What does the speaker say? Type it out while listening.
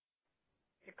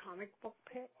Comic Book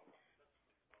Pit?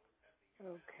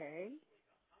 Okay.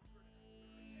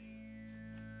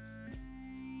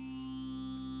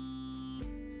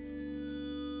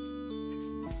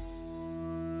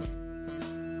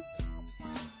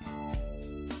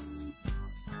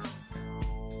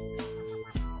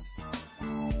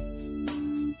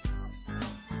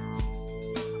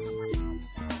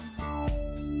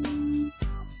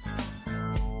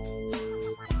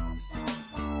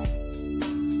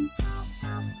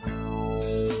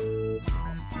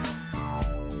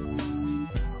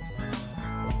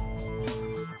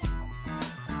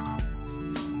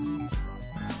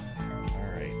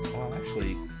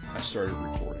 Started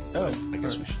recording. Oh, I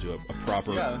guess we should do a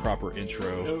proper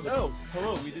intro.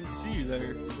 Hello, we didn't see you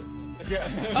there. Yeah.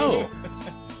 Oh,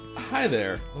 hi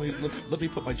there. Let me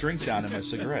put my drink down and my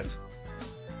cigarette.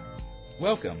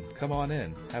 Welcome. Come on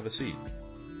in. Have a seat.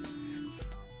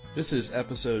 This is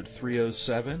episode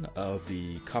 307 of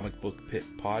the Comic Book Pit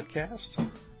podcast.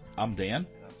 I'm Dan.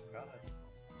 I'm Scott.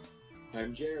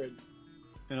 I'm Jared.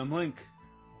 And I'm Link.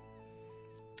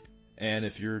 And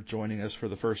if you're joining us for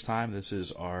the first time, this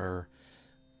is our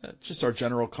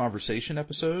general conversation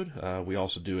episode. We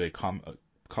also do a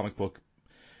comic book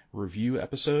review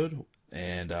episode,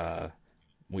 and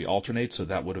we alternate. So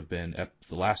that would have been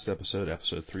the last episode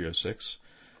 306,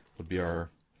 would be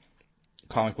our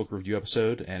comic book review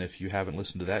episode. And if you haven't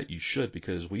listened to that, you should,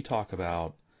 because we talk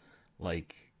about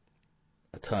like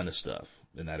a ton of stuff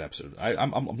in that episode.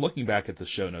 I'm looking back at the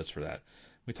show notes for that.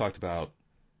 We talked about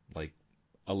like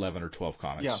 11 or 12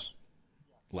 comics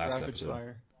last Rapid episode.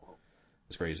 Fire.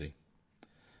 It's crazy.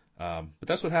 But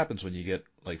that's what happens when you get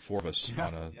like four of us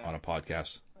on a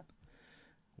podcast.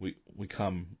 We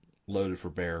come loaded for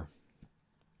bear.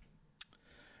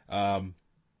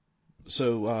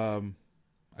 So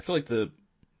I feel like the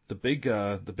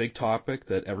big topic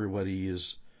that everybody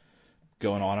is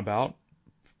going on about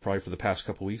probably for the past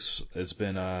couple weeks has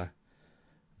been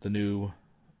the new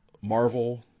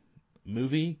Marvel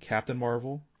movie, Captain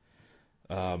Marvel.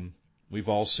 We've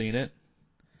all seen it.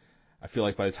 I feel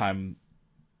like by the time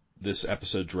this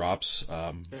episode drops,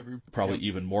 probably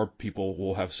even more people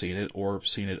will have seen it or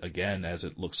seen it again, as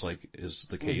it looks like is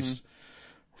the case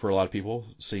for a lot of people,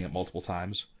 seeing it multiple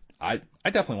times. I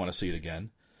definitely want to see it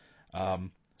again.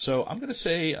 So I'm going to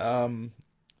say I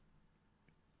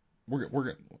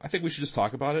think we should just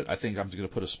talk about it. I think I'm going to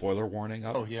put a spoiler warning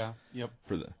up. Oh yeah, yep.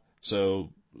 So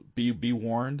be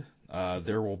warned.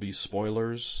 There will be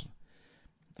spoilers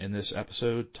in this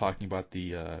episode talking about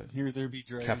the Here There Be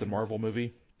Dragons. Captain Marvel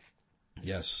movie.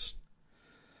 Yes.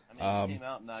 I mean, it came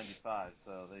out in 95,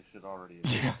 so they should already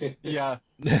have. Yeah.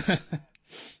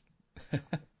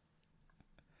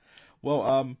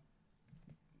 Well,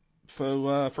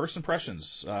 for first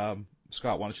impressions,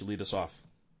 Scott, why don't you lead us off?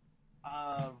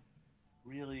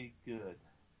 Really good.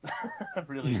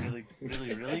 really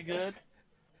good.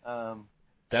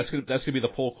 That's gonna be the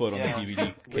pull quote on the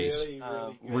DVD case.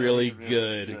 Really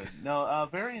good. No,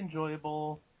 very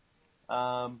enjoyable.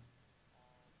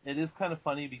 It is kind of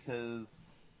funny because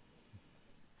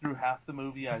through half the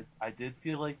movie, I did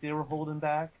feel like they were holding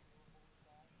back,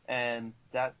 and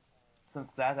since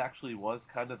that actually was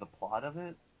kind of the plot of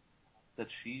it, that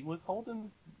she was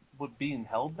being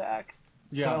held back.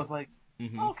 Yeah. So I was like,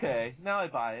 okay, now I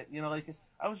buy it. You know, like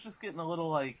I was just getting a little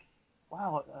like,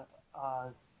 wow.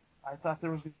 I thought there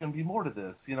was going to be more to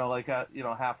this, like,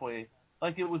 halfway,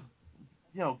 like it was,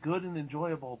 good and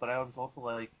enjoyable, but I was also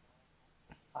like,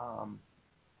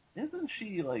 isn't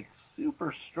she like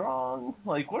super strong?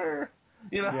 Like where,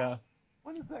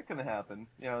 when is that going to happen?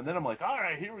 And then I'm like, all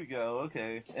right, here we go.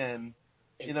 Okay. And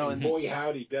boy,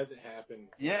 howdy, does it happen.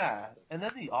 Yeah. And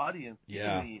then the audience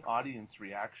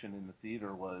reaction in the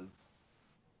theater was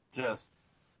just,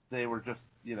 they were just,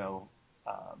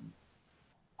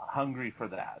 hungry for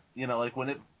that. Like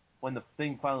when the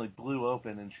thing finally blew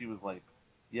open and she was like,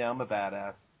 yeah, I'm a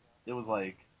badass. It was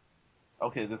like,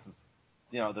 okay, this is,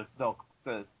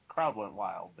 the crowd went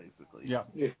wild, basically. Yeah.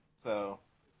 So,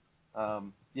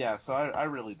 so I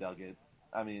really dug it.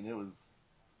 I mean, it was,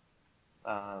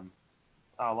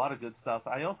 a lot of good stuff.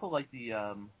 I also like the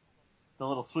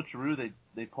little switcheroo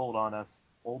they pulled on us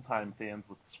old time fans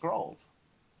with the Skrulls.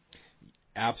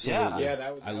 Absolutely.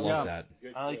 Yeah, I love that.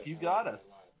 Like, you got us.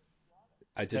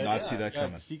 I did not see that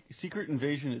coming. Secret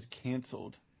Invasion is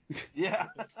canceled. Yeah.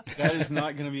 That is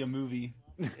not going to be a movie.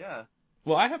 Yeah.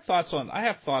 Well, I have thoughts on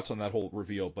that whole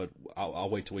reveal, but I'll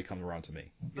wait till we come around to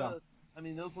me. Yeah. I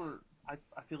mean, those were. I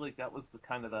feel like that was the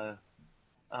kind of the,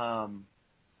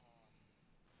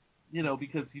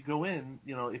 because you go in,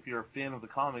 if you're a fan of the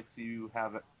comics, you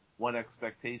have one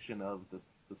expectation of the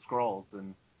Skrulls,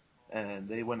 and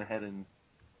they went ahead and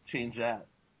change that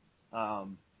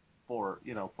for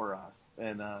us.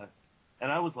 And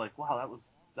I was like, wow,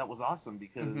 that was awesome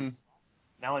because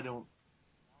now I don't,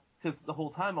 because the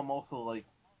whole time I'm like,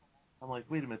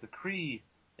 wait a minute, the Kree,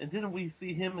 and didn't we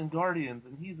see him in Guardians,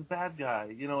 and he's a bad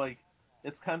guy, like,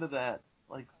 it's kind of that,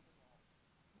 like,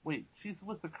 wait, she's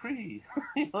with the Kree,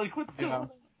 like, what's going on?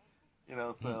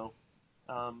 So,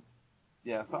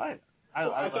 yeah, so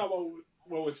I thought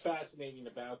what was fascinating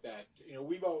about that,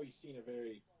 we've always seen a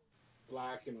very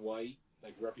black and white,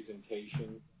 like,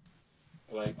 representation,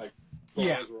 like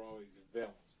Trolls were always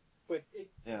villains. But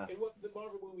and what the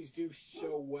Marvel movies do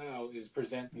so well is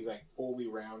present these, like, fully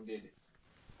rounded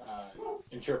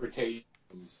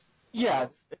interpretations. Yeah,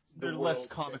 they're less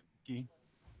comic-y.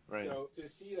 Right. So to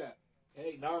see that,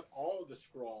 hey, not all of the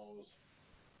Skrulls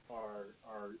are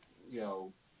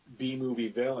B-movie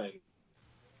villain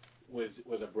was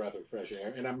a breath of fresh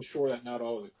air. And I'm sure that not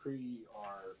all of the Kree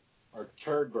are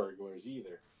turd burglars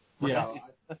either. Yeah.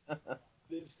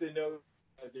 It's the note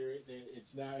that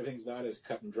it's not, everything's not as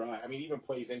cut and dry. I mean, it even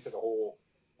plays into the whole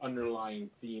underlying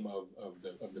theme of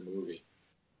the movie,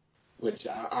 which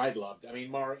I loved. I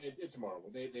mean, it's Marvel.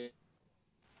 They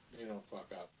don't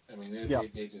fuck up. I mean, they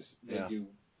do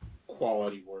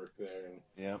quality work there.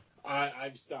 And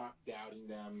I've stopped doubting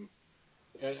them.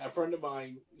 A friend of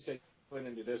mine said he went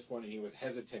into this one and he was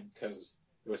hesitant because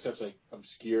it was such, like,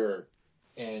 obscure,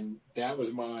 and that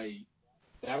was my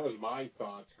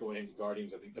thoughts going into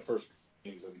Guardians. I think the first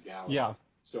Guardians of the Galaxy. Yeah.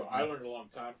 So I learned a long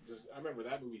time. I remember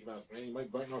that movie came out. Man, you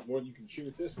might bite off more than you can chew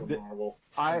with this one, Marvel.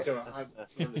 So I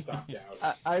learned to stop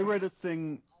doubting. I read a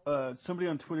thing. Somebody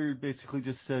on Twitter basically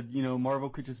just said, Marvel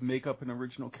could just make up an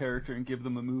original character and give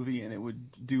them a movie, and it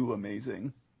would do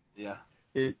amazing. Yeah.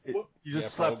 You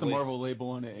just slap the Marvel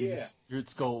label on it, and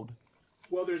it's gold.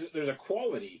 Well, there's a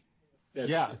quality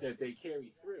that they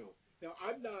carry through. Now,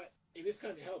 I'm not, and this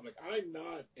kind of helps. Like, I'm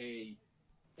not a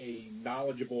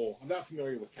knowledgeable. I'm not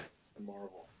familiar with Captain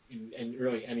Marvel and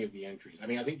really any of the entries. I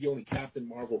mean, I think the only Captain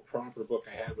Marvel proper book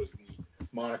I had was the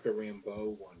Monica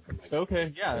Rambeau one from, like, the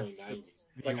early 90s.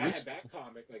 Like, I had that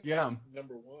comic, like,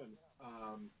 number one.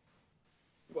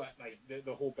 But, like,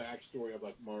 the whole backstory of,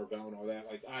 like, Marvel and all that,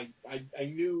 like, I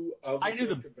knew of the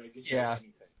character, but I didn't know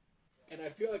anything. And I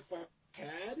feel like if I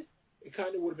had, it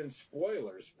kind of would have been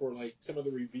spoilers for, like, some of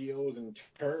the reveals and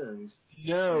turns.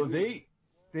 No, the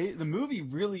movie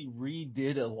really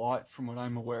redid a lot from what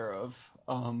I'm aware of.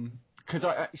 Because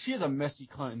she has a messy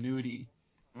continuity,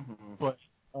 but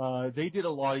they did a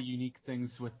lot of unique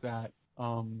things with that.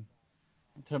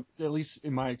 At least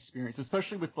in my experience,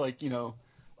 especially with, like,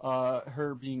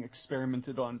 her being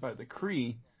experimented on by the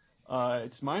Kree.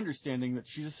 It's my understanding that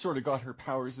she just sort of got her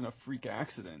powers in a freak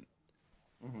accident.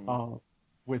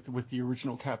 With the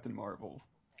original Captain Marvel.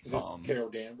 Is this Carol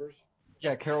Danvers?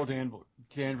 Yeah, Carol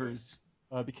Danvers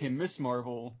became Miss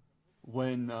Marvel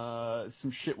when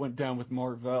some shit went down with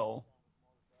Marvel.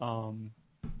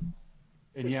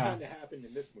 Which kind of happened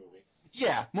in this movie.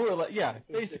 Yeah, more or less. Yeah,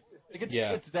 basically,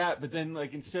 it's that. But then,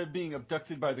 like, instead of being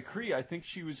abducted by the Kree, I think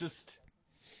she was just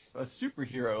a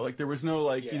superhero. Like, there was no,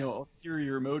 like,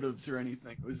 ulterior motives or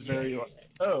anything. It was very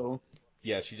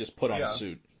Yeah, she just put on a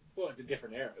suit. Well, it's a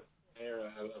different era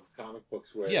of comic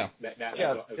books where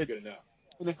that was good enough.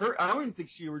 And I don't even think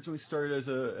she originally started as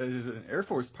an Air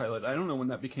Force pilot. I don't know when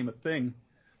that became a thing,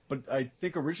 but I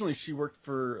think originally she worked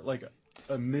for, like,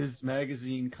 a Ms.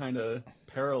 Magazine kind of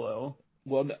parallel.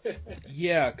 Well,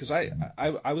 yeah, because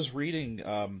I was reading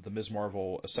the Ms.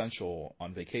 Marvel Essential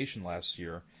on vacation last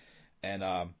year, and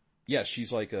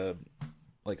she's like a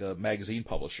magazine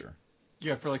publisher.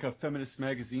 Yeah, for, like, a feminist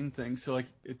magazine thing. So, like,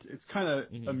 it's kind of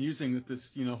amusing that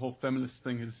this whole feminist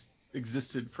thing has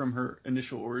existed from her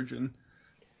initial origin.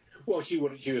 Well, she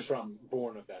was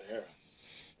born of that era.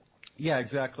 Yeah,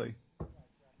 exactly. And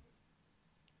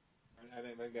I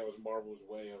think that was Marvel's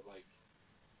way of, like,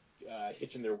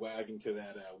 hitching their wagon to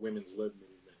that women's lib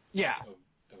movement. Yeah.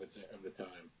 Of the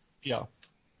time. Yeah.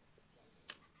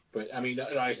 But I mean,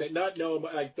 like I said, not knowing,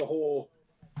 like, the whole,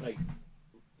 like,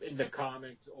 in the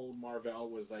comics, old Marvel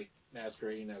was, like,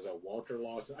 masquerading as a Walter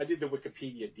Lawson. I did the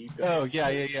Wikipedia deep dive. Oh yeah.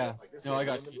 Like, no, I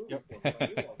got you. Yep.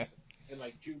 And,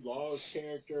 like, Jude Law's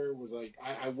character was, like,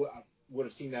 I would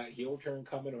have seen that heel turn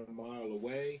coming a mile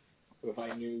away if I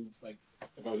knew, like,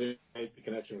 if I was in the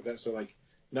connection with that. So, like,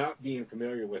 not being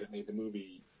familiar with it made the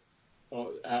movie.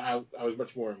 I was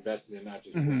much more invested in not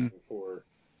just waiting for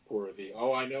the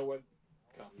I know what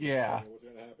comes. Yeah. What's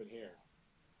going to happen here?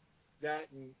 That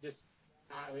and just.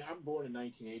 I mean, I'm born in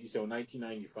 1980, so in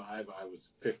 1995 I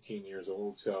was 15 years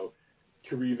old. So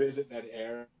to revisit that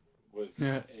era was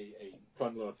a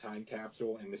fun little time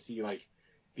capsule, and to see, like,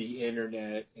 the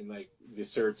internet and like the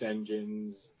search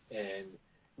engines and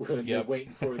when they're Yep.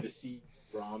 waiting for the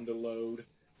CD-ROM to load,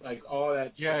 like all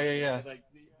that Yeah, stuff. yeah. And, like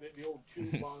the old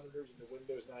tube monitors and the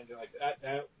Windows 9, like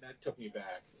that took me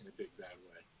back in a big bad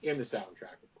way. And the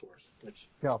soundtrack, of course, which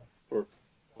Yeah. for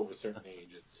a certain age,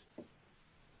 it's.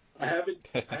 I haven't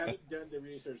done the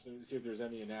research to see if there's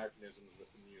any anachronisms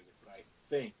with the music, but I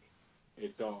think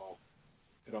it all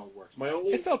works.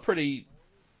 It felt pretty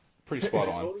spot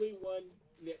my on. only one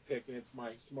nitpick, and it's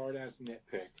my smart ass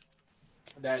nitpick,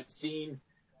 that scene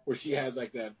where she has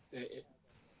like her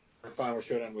final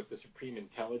showdown with the Supreme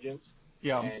Intelligence,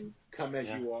 Yeah. and "Come As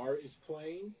You Are" is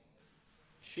playing.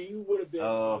 She would have been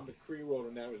on the Kree world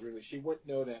when that was released. She wouldn't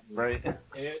know that movie. Right.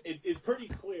 And it's pretty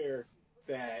clear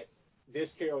that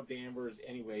this Carol Danvers,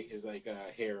 anyway, is like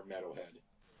a hair metalhead.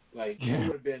 Like, it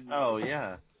would have been Oh,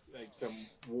 yeah. like some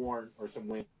Warren or some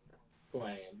Wayne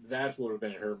playing. That's what would have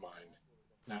been in her mind,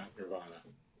 not Nirvana.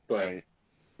 But Right.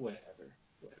 whatever.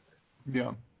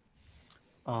 Yeah.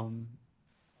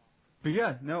 But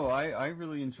yeah, no, I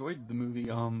really enjoyed the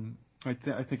movie. I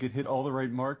think it hit all the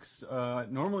right marks.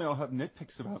 Normally I'll have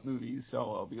nitpicks about movies, so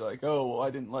I'll be like, oh, well, I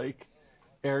didn't like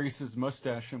Ares'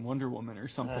 mustache in Wonder Woman or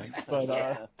something.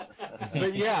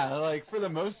 But yeah, like for the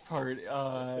most part,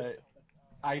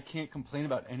 I can't complain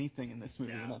about anything in this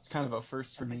movie, and that's kind of a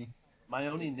first for me. My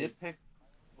only nitpick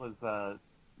was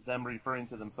them referring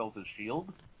to themselves as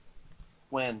S.H.I.E.L.D.,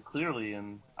 when clearly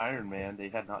in Iron Man they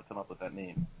had not come up with that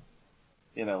name.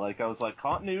 You know, like I was like,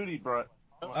 continuity, bro.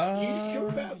 You sure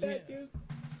about that, dude?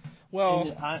 Well,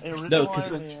 In original no,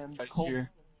 'cause Iron Man,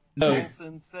 no,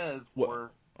 Coulson says we're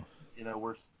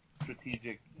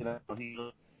strategic. You know,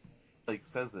 he like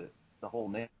says it, the whole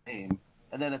name,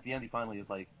 and then at the end he finally is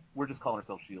like, we're just calling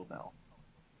ourselves S.H.I.E.L.D. now.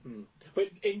 But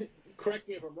correct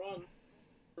me if I'm wrong.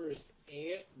 First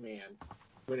Ant-Man,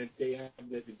 when they have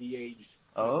the de-aged.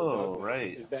 Oh, Douglas,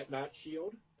 right. Is that not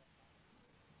S.H.I.E.L.D.?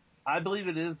 I believe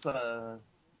it is. Oh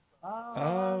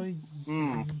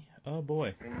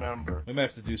boy. Remember. We might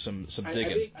have to do some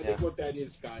digging. I think what that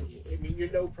is, Scott. I mean, your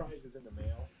no prizes in the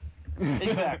mail.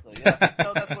 Exactly. Yeah.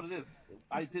 No, that's what it is.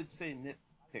 I did say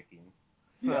nitpicking.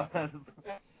 So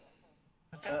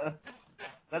Yeah.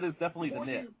 that is definitely the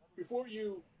nit. Before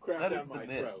you crap That down is my the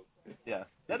nit. throat. Yeah,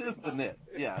 that is the nit.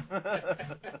 Yeah.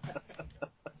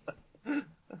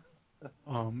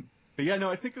 But yeah, no,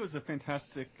 I think it was a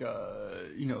fantastic,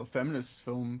 feminist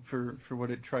film for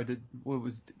what it tried to,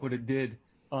 what it did.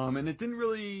 And it didn't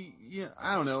really,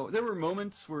 I don't know. There were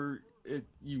moments where it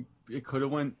could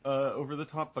have went over the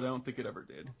top, but I don't think it ever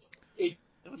did. It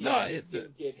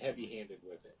didn't get heavy-handed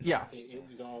with it. Yeah. It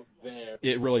was all there.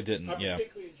 It really didn't. I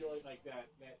particularly enjoyed like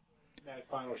that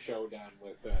final showdown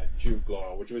with Jude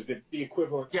Law, which was the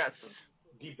equivalent. Yes.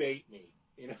 Of debate me.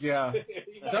 You know? Yeah.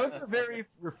 That was a very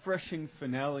refreshing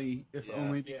finale, if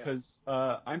only because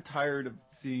I'm tired of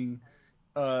seeing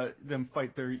them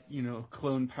fight their,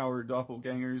 clone-powered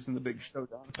doppelgangers in the big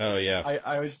showdown. Oh, yeah.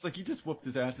 I was just like, you just whooped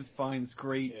his ass. It's fine. It's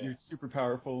great. Yeah. You're super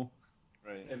powerful.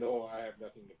 Right. And the whole I have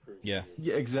nothing to prove. Yeah. To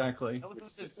you. Yeah, exactly. That was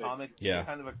a good comic. Yeah.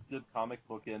 Kind of a good comic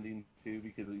book ending too,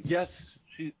 because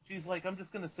she's like, I'm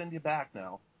just gonna send you back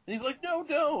now, and he's like, no,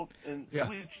 don't, and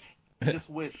just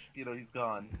wish, he's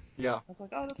gone. Yeah. I was like,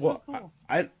 oh, that's so cool.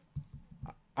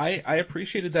 I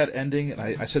appreciated that ending, and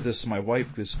I said this to my wife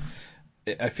because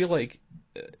I feel like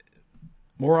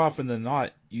more often than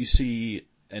not you see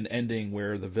an ending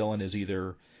where the villain is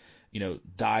either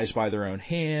dies by their own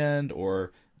hand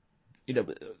or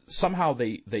somehow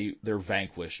they're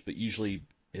vanquished, but usually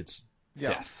it's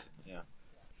death. Yeah.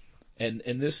 And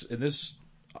in this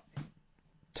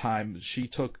time,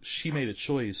 she made a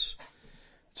choice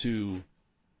to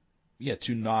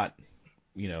not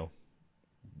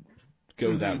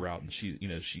go that route, and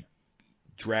she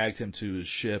dragged him to his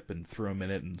ship and threw him in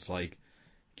it, and it's like,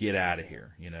 get out of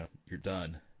here, you're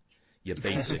done, you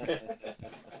basic.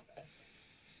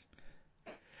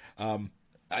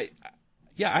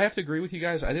 I have to agree with you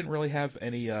guys. I didn't really have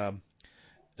any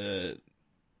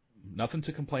nothing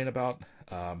to complain about.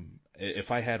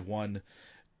 If I had one,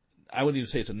 I wouldn't even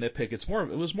say it's a nitpick. It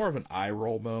was more of an eye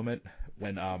roll moment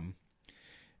when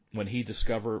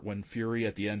Fury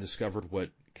at the end discovered what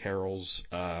Carol's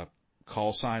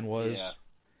call sign was,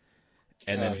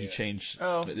 and then he changed.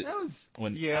 Oh, that was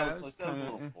that was a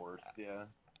little forced. Yeah.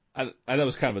 That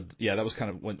was kind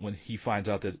of when he finds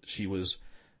out that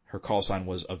her call sign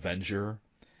was Avenger,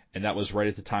 and that was right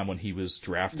at the time when he was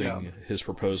drafting his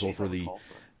proposal for the.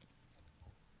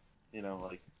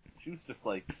 Like she was just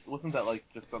like, wasn't that like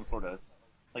just some sort of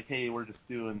like, hey, we're just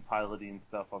doing piloting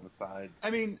stuff on the side? I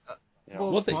mean,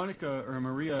 Monica or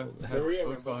Maria had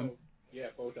Photon. Yeah,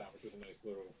 Photon, which was a nice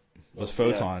little. with Oh,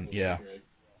 Photon. that Yeah. was great.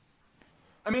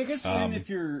 I mean, I guess even Um, if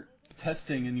you're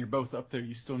testing and you're both up there,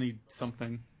 you still need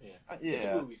something. Yeah. Yeah. It's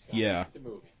a movie, Scott. Yeah. It's a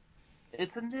movie.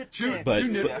 It's a nitpick. Two But-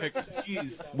 nitpicks.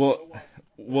 Jeez.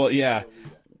 Well, yeah.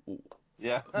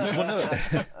 Yeah. Well,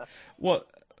 no.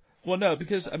 well, no,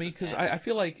 because I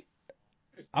feel like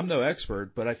I'm no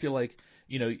expert, but I feel like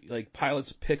like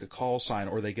pilots pick a call sign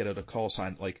or they get a call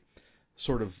sign like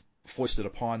sort of foisted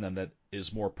upon them that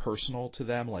is more personal to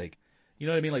them. Like, you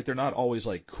know what I mean? Like they're not always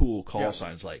like cool call Yeah.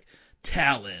 signs like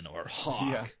Talon or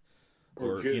Hawk Yeah.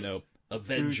 or Goose.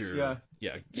 Avenger.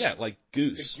 Goose, yeah, like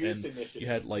Goose. The Goose And Initiative. you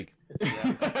had like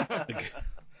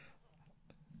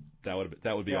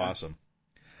that would be Yeah. awesome.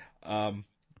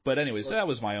 But anyways, that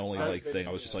was my only like That's- thing.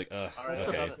 I was just like, All right,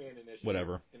 okay, another-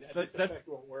 whatever. And That's- this effect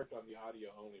won't work on the audio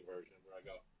only version where I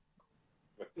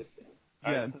go.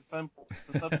 All Yeah. right, since I'm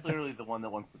clearly the one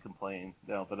that wants to complain,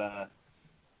 no, but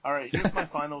all right, here's my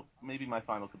final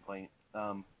complaint.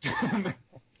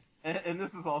 And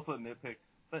this is also a nitpick,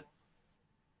 but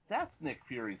that's Nick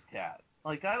Fury's cat.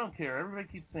 Like, I don't care. Everybody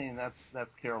keeps saying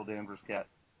that's Carol Danvers' cat.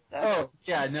 Oh,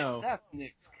 yeah, no. That's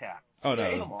Nick's cat. Oh no,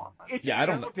 Come on. It's Yeah, I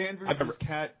don't Carol know. Danvers' I've never-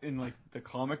 cat in like the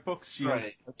comic books. She Right.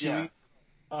 has a Chewie. Yes.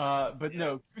 But Yeah.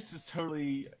 no, Goose is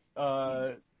totally.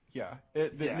 Yeah.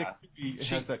 Nick Fury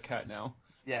has that cat now.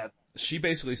 Yeah. she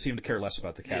basically seemed to care less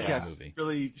about the cat in the Yes, movie.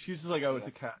 really. She was just like, oh, it's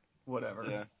a cat. Whatever.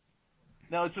 Yeah.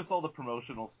 No, it's just all the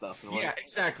promotional stuff. And Yeah,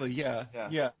 exactly. Yeah. Yeah.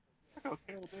 Yeah.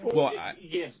 Okay, Well, you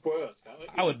can't spoil it, Scott. Like,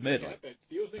 I'll this is the admit, cat like- that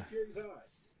steals Nick Fury's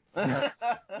eyes.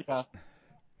 Yeah.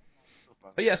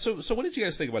 But yeah, so what did you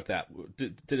guys think about that?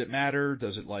 Did it matter?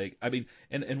 Does it like? I mean,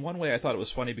 in one way, I thought it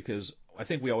was funny because I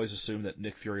think we always assume that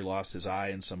Nick Fury lost his eye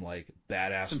in some like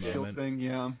badass Some shield moment. thing.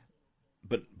 Yeah.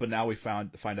 But now we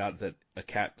find out that a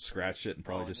cat scratched it and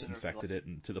probably Oh, just and infected it,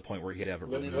 and to the point where he had to have it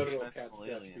Literal removed. cat Dimensional scratch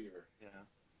alien. fever. Yeah.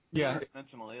 Yeah.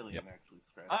 Dimensional alien Yep. actually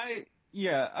scratched.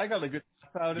 I got a good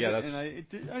laugh out of Yeah, it, that's-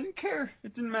 and I didn't care.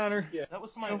 It didn't matter. Yeah, That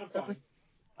was I'm my fine.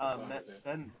 I'm fine with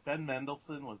it. Ben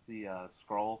Mendelsohn was the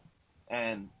Skrull,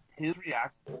 and his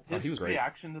he was great.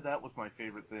 reaction to that was my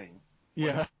favorite thing.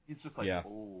 Yeah. He's just like, Yeah.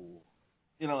 oh,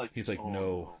 like He's like, oh,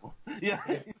 no. Yeah.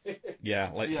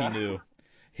 Yeah, like Yeah. he knew.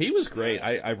 He was great.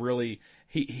 I really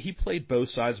he played both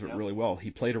sides of it Yep. really well.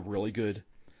 He played a really good,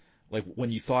 like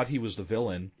when you thought he was the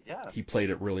villain, Yeah. he played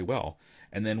it really well.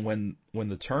 And then when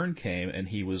the turn came and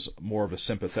he was more of a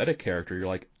sympathetic character, you're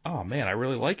like, oh man, I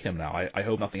really like him now. I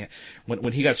hope nothing.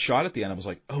 When he got shot at the end, I was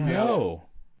like, oh no,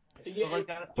 Yeah, But,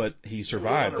 like, but he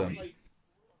survived. Well, And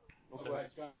Go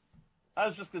ahead, Scott. I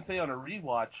was just gonna say on a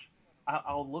rewatch,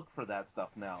 I'll look for that stuff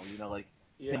now. Like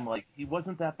Yeah. him, like he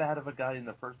wasn't that bad of a guy in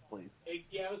the first place.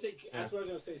 Yeah, I was like, that's what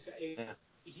I was gonna say. Scott. Yeah.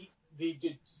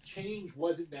 The change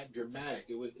wasn't that dramatic.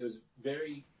 It was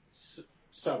very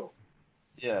subtle.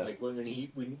 Yeah. Like when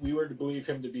we were to believe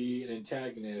him to be an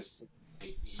antagonist,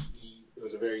 he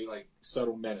was a very like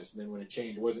subtle menace. And then when it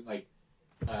changed, it wasn't like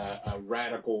a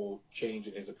radical change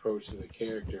in his approach to the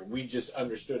character. We just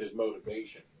understood his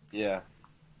motivation. Yeah.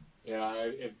 You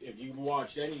know, if you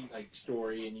watch any like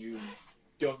story and you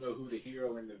don't know who the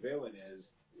hero and the villain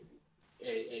is,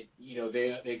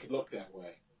 they could look that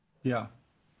way. Yeah.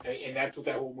 And that's what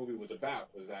that whole movie was about.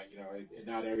 Was that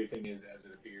not everything is as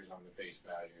it appears on the face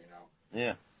value.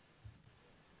 Yeah.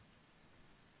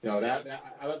 That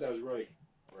I thought that was really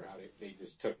for how they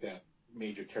just took that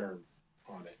major turn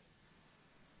on it.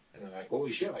 And they're like,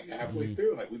 holy shit! Like halfway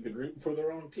through, like we've been rooting for the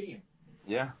wrong team.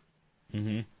 Yeah.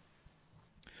 hmm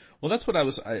Well, that's what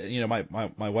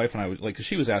my wife and I would like, cause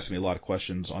she was asking me a lot of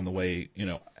questions on the way,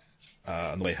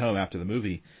 on the way home after the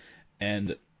movie,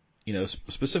 and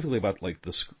specifically about like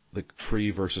the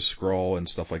Kree versus Skrull and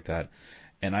stuff like that,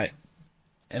 and I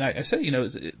said,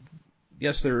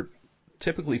 yes, they're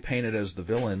typically painted as the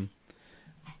villain,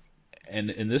 and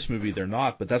in this movie they're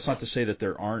not, but that's not to say that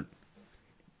there aren't,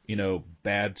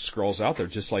 bad Skrulls out there,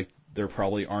 just like there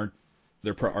probably are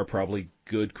probably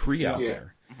good Kree out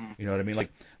there. Mm-hmm. You know what I mean?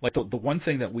 Like the one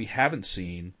thing that we haven't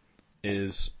seen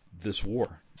is this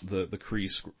war, the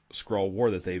Kree Skrull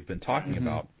war that they've been talking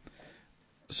about.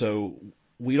 So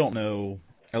we don't know,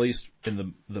 at least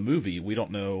in the movie, we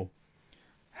don't know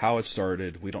how it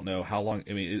started. We don't know how long.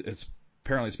 I mean,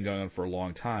 apparently it's been going on for a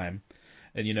long time.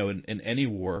 And in any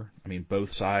war, I mean,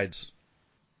 both sides,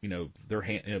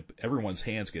 everyone's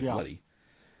hands get bloody.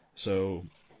 So,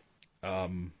 I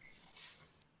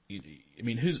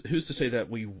mean, who's to say that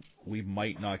we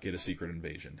might not get a secret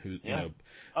invasion?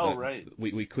 Right.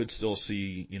 We could still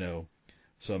see,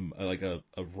 some like a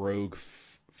rogue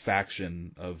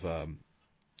faction of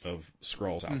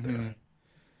Skrulls out there.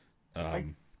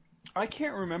 I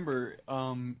can't remember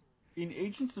in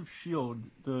Agents of Shield,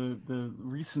 the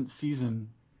recent season,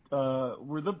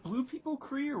 were the blue people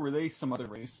Kree or were they some other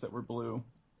race that were blue?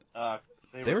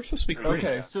 They were supposed to be Kree.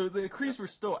 Okay, Yeah. so the Krees were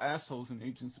still assholes in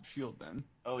Agents of Shield then.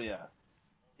 Oh yeah.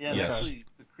 Yeah, Yes. actually,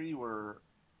 the Kree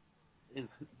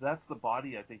that's the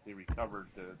body I think they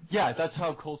recovered to. Yeah, that's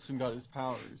how Coulson got his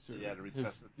powers. Or Yeah, to his,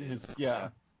 resuscitate his him. yeah.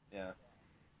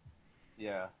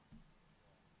 Yeah.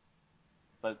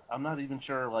 But I'm not even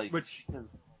sure, like, Which because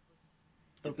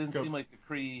it didn't seem like the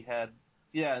Kree had.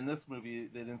 Yeah, in this movie,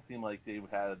 they didn't seem like they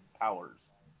had powers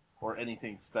or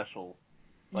anything special.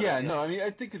 But yeah, no, I mean, I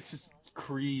think it's just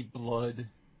Kree blood.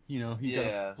 You know, he got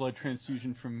a blood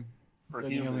transfusion from for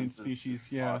an humans, alien it's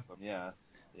species. Yeah. awesome. Yeah.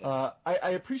 I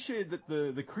appreciated that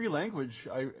the Kree language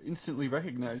I instantly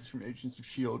recognized from Agents of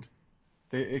S.H.I.E.L.D.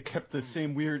 It kept the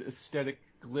same weird aesthetic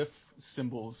glyph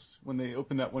symbols when they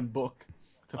opened that one book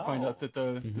to find out that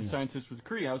the scientist was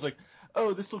Kree. I was like,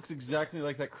 oh, this looks exactly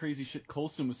like that crazy shit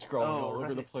Coulson was scrawling all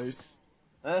over the place.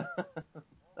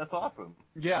 That's awesome.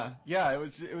 Yeah, it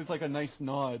was like a nice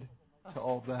nod to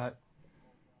all of that.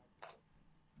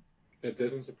 That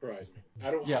doesn't surprise me. I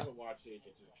haven't watched Agents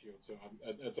of S.H.I.E.L.D., so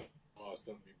that's a lost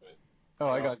on me, but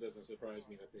it doesn't surprise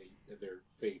me that they're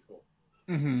faithful.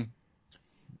 Mm-hmm.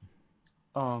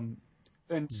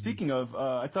 And speaking of,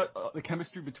 I thought the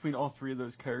chemistry between all three of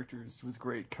those characters was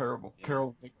great. Carol,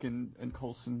 Nick, and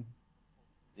Coulson.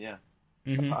 Yeah.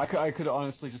 Mm-hmm. I could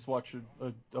honestly just watch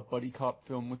a buddy cop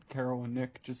film with Carol and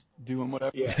Nick just doing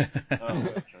whatever. Yeah. Oh,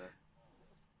 sure.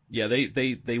 Yeah,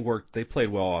 they worked. They played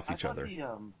well off each other.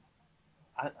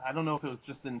 I don't know if it was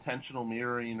just intentional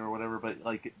mirroring or whatever, but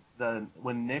like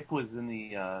when Nick was in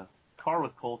the car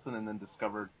with Coulson and then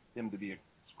discovered him to be a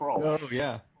Skrull. Oh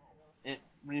yeah. It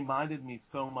reminded me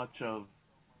so much of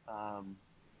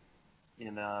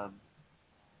in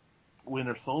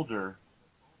Winter Soldier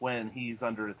when he's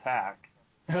under attack.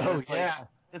 Oh yeah.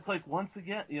 It's like once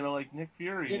again, like Nick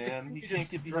Fury, man, he can't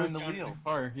get behind the wheel.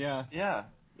 Yeah. Yeah.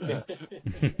 I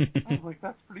was like,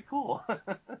 that's pretty cool.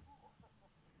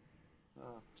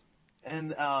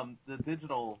 And the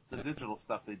digital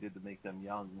stuff they did to make them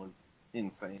young was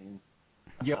insane.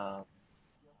 Yep.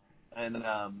 And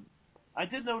I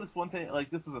did notice one thing, like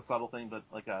this is a subtle thing, but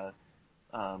like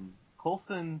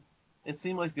Coulson, it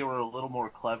seemed like they were a little more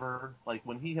clever. Like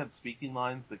when he had speaking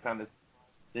lines,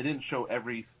 they didn't show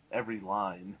every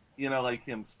line, like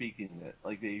him speaking it.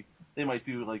 Like they might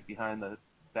do like behind the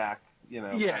back,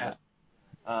 Yeah.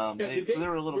 They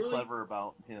were a little clever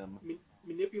about him.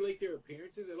 Manipulate their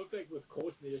appearances. It looked like with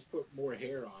Coulson they just put more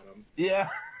hair on him. Yeah.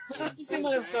 They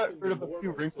might have got rid of a few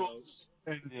wrinkles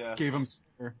and gave him some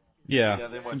hair. Yeah. Yeah,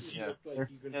 they He looked like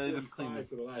he's been 45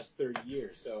 for the last 30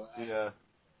 years. So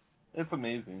it's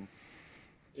amazing.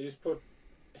 They just put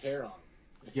hair on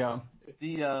him. Yeah.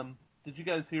 Did you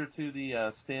guys hear too?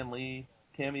 The Stan Lee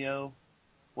cameo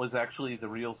was actually the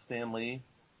real Stan Lee.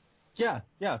 Yeah.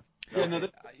 Yeah,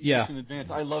 yeah. In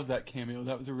advance. I love that cameo.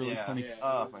 That was a really funny. Yeah,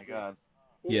 oh my god.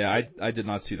 Well, yeah, I did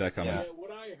not see that coming. Yeah,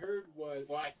 what I heard was,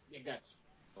 it got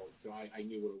spoiled, so I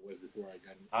knew what it was before I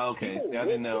got. Okay, People I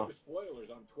didn't know. With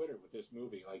spoilers on Twitter with this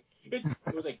movie, like it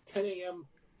was like 10 a.m.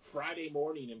 Friday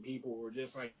morning, and people were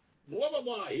just like, blah blah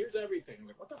blah. Here's everything. I'm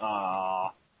like, what the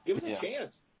fuck? Give us a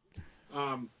chance.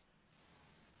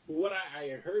 What I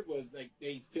had heard was like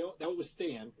they filmed. That was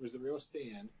Stan. It was the real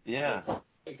Stan. Yeah.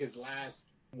 Like his last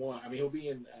one. I mean, he'll be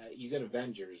in. He's in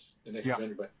Avengers, the next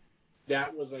Avenger, but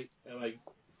that was like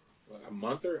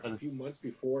a few months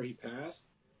before he passed,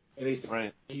 and they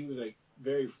said he was like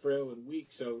very frail and weak.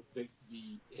 So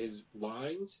his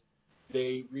lines,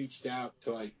 they reached out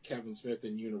to like Kevin Smith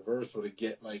and Universal to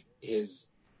get like his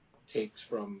takes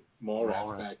from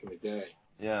Mallrats back in the day,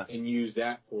 and use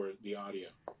that for the audio.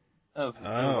 Oh, okay.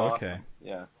 Awesome.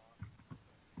 Yeah.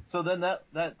 So then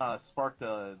that sparked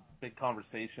a big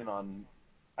conversation on,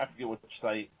 I forget which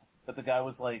site, but the guy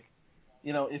was like,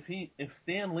 if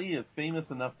Stan Lee is famous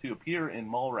enough to appear in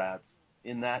Mallrats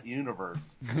in that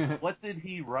universe, what did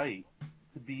he write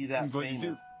to be that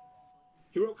famous?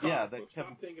 He wrote comic books.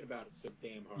 Stop thinking about it so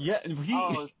damn hard.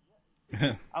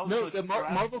 Yeah,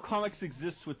 Marvel Comics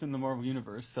exists within the Marvel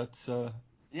Universe. That's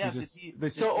they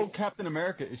sell old Captain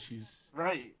America issues.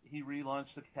 Right. He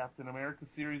relaunched the Captain America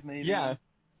series, maybe. Yeah.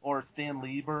 Or Stan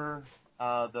Lieber,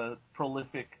 the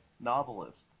prolific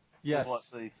novelist. Yes. Is what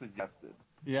they suggested.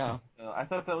 Yeah. I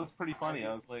thought that was pretty funny.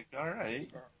 I was like, all right.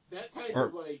 That type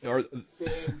of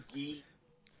fan geek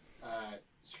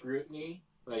scrutiny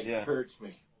hurts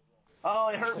me. Oh,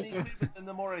 it hurt me too. But then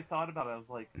the more I thought about it, I was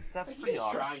like, "That's pretty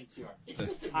awesome." Trying to. It's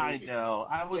just a movie. I know.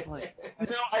 I was like,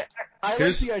 I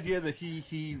like the idea that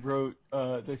he wrote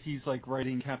that he's like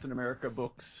writing Captain America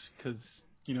books because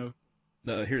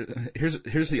No,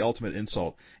 here's the ultimate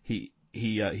insult. He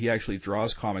actually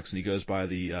draws comics and he goes by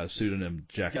the pseudonym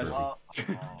Jack Yes.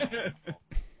 Kirby.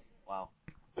 Wow.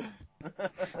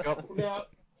 Now,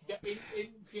 in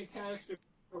Fantastic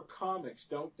Four comics,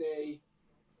 don't they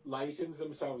license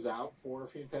themselves out for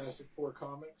Fantastic Four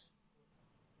comics?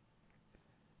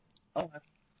 Oh,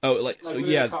 Within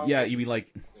yeah, the comic yeah. books, You mean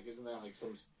like isn't that like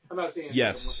some? I'm not saying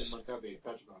Yes. I'm looking like they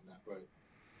touched on that, but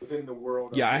within the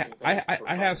world. Yeah, of the Fantastic Four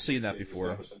I have comics, seen that they've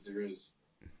before. established that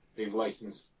they've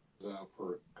licensed out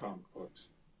for comic books.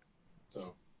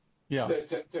 So Yeah.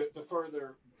 to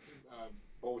further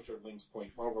bolster Link's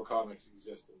point, Marvel Comics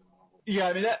exist in the Marvel. Yeah,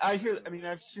 I mean,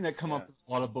 I've seen that come up in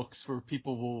a lot of books where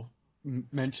people will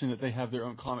mention that they have their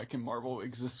own comic and Marvel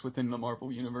exists within the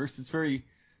Marvel universe. It's very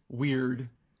weird.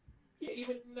 Yeah,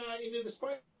 even into the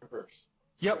Spider-Verse.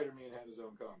 Yep. Spider-Man had his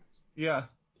own comics. Yeah.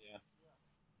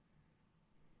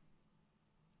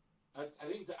 I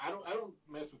think I don't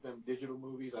mess with them digital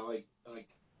movies. I like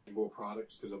tangible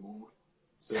products because I'm old.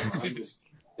 So I'm just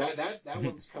that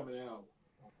one's coming out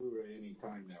on Blu-ray any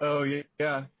time now. Oh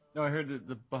yeah. No, I heard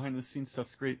the behind the scenes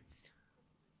stuff's great.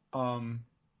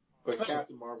 But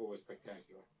Captain Marvel was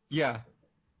spectacular. Yeah.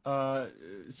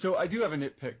 So I do have a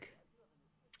nitpick.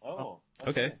 Oh.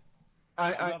 okay.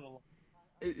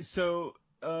 So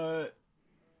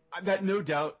that No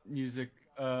Doubt music,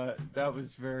 that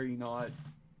was very not.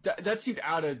 That seemed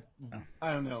out of.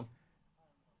 I don't know.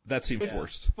 That seemed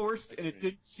forced. Forced, and it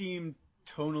didn't seem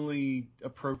tonally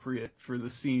appropriate for the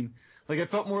scene. Like,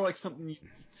 it felt more like something you'd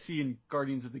see in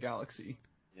Guardians of the Galaxy.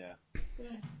 Yeah.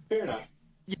 Fair enough.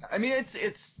 Yeah, I mean,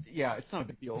 it's not a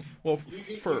big deal. Well,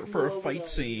 You for can a go fight over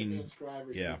to scene, Dan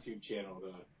Scriver's yeah. YouTube channel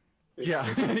to Yeah,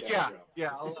 to yeah,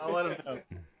 I'll let him know.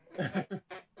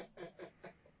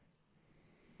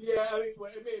 Yeah, I mean,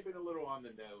 well, it may have been a little on the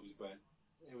nose, but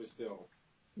it was still.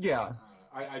 Yeah.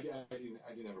 I didn't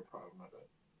have a problem with it.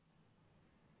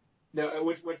 No,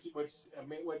 what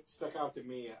stuck out to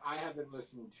me, I haven't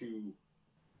listened to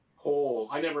Hole.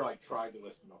 I never tried to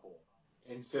listen to Hole,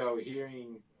 and so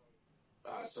hearing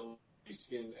Celebrity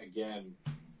Skin again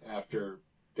after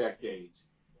decades,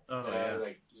 I was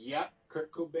like, yep,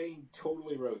 Kurt Cobain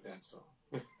totally wrote that song.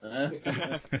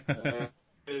 It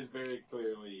is very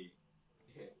clearly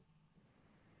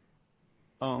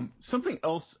him. Something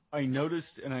else I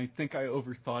noticed, and I think I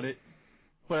overthought it,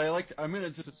 but I'm gonna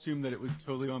just assume that it was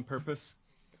totally on purpose.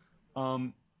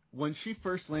 When she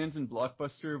first lands in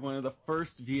Blockbuster, one of the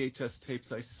first VHS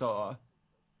tapes I saw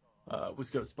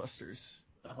was Ghostbusters.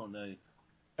 Oh, nice.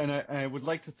 And I would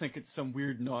like to think it's some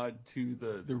weird nod to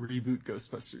the reboot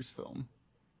Ghostbusters film.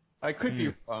 I could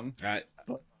be wrong. I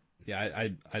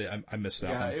missed that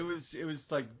Yeah, one. it was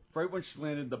like right when she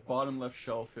landed the bottom left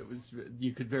shelf.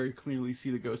 You could very clearly see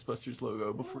the Ghostbusters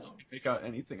logo before you could make out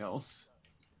anything else.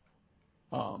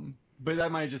 But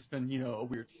that might have just been a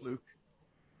weird fluke.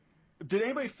 Did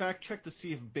anybody fact check to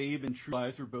see if Babe and True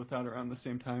Lies were both out around the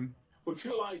same time? Well,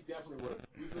 True Lies definitely were.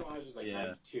 True Lies was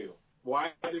 92.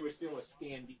 Why there was still a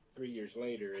Stan 3 years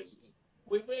later is.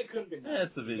 Wait, it could have been. Yeah,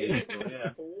 it's a video. Is it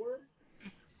 94?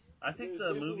 I think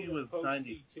the movie was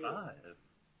 95.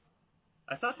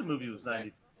 I thought the movie was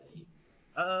 90.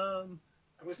 I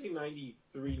would say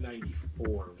 93,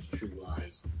 94 was True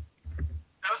Lies.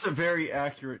 That was a very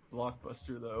accurate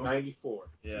blockbuster, though. 94.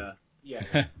 Yeah. Yeah.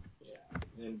 And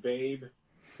then Babe,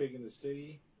 Pig in the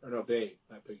City. Or no, Babe,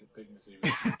 not Pig in the City.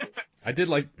 I did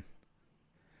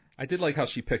like how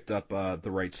she picked up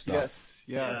the right stuff. Yes,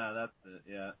 Yeah, that's it,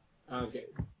 yeah. Okay.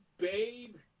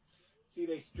 Babe, see,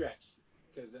 they stretched.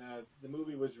 Because the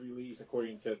movie was released,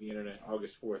 according to the internet,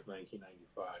 August 4th,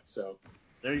 1995. So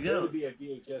there you there go. would be a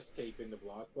VHS tape in the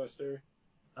Blockbuster.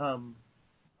 As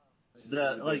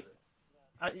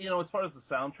far as the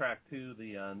soundtrack too,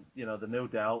 the No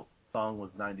Doubt song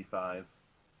was 95.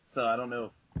 So I don't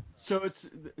know.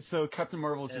 So Captain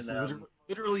Marvel is just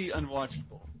literally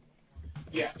unwatchable.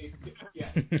 Yeah,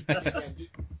 Again,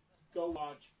 just go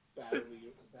watch Battle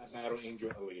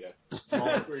Angel Alita.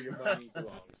 That's where your money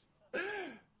belongs.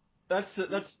 That's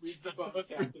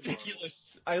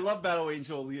ridiculous. I love Battle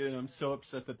Angel Alita, and I'm so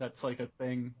upset that that's like a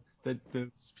thing that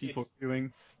those people are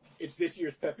doing. It's this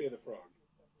year's Pepe the Frog.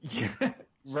 Yeah,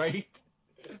 right?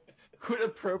 Quit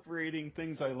appropriating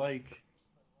things I like.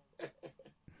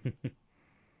 Yes.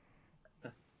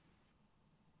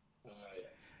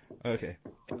 Okay,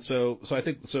 so I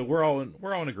think we're all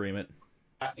in agreement.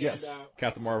 Yes.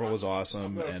 Captain Marvel was awesome.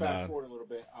 I'm going to and fast forward a little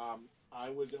bit. I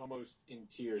was almost in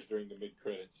tears during the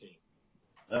mid-credit scene.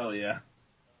 Oh yeah.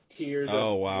 Tears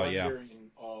of wonder and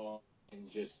awe,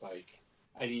 and just like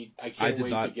I can't wait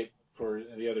to get for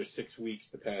the other 6 weeks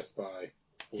to pass by.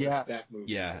 For that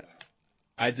movie. Yeah.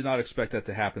 I did not expect that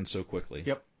to happen so quickly.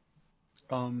 Yep.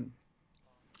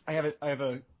 I have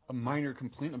a minor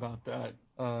complaint about that.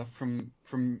 From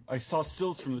I saw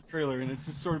stills from the trailer, and it's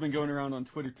just sort of been going around on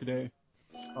Twitter today.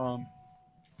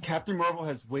 Captain Marvel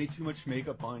has way too much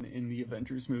makeup on in the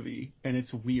Avengers movie, and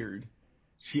it's weird.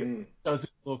 She doesn't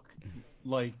look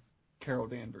like Carol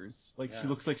Danvers. Like she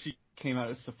looks like she came out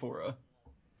of Sephora.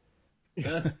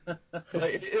 Like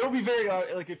it'll be very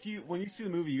like when you see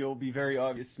the movie, it'll be very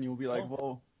obvious, and you'll be like,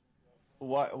 well,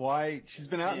 why she's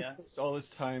been out in space all this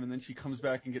time, and then she comes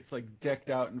back and gets like decked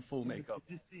out in full makeup.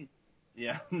 Did you see?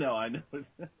 Yeah, no, I know.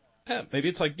 Yeah, maybe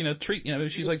it's like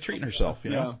she's like treating herself,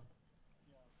 Yeah.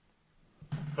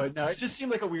 But no, it just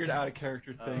seemed like a weird out of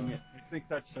character thing. I think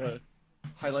that's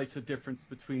highlights a difference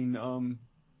between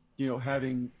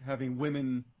having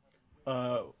women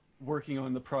working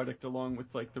on the product along with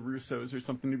like the Russos or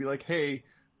something to be like, hey,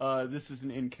 this is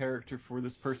an in character for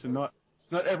this person. Not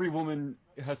every woman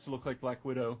has to look like Black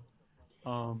Widow.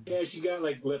 Yeah, she got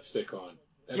like lipstick on.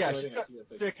 That's she got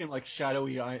lipstick and like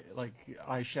shadowy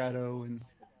eyeshadow and.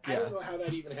 I don't know how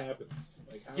that even happens.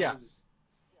 Like how does...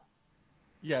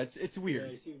 Yeah, it's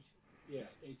weird.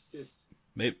 It's just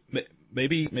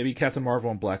maybe Captain Marvel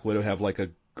and Black Widow have like a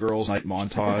girls' night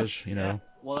montage, you know.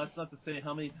 Well, that's not to say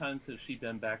how many times has she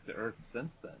been back to Earth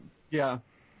since then? Yeah.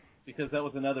 Because that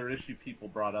was another issue people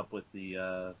brought up with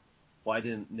the why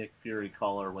didn't Nick Fury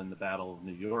call her when the Battle of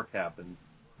New York happened?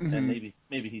 Mm-hmm. And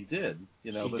maybe he did,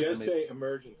 you know. She does say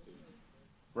emergency.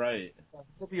 Right.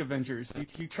 For the Avengers,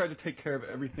 he tried to take care of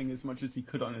everything as much as he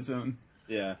could on his own.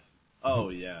 Yeah. Oh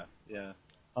yeah. Yeah.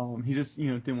 He just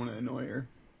didn't want to annoy her.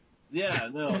 Yeah.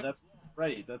 No, that's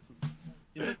right. He's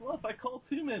like, well, if I call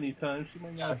too many times, she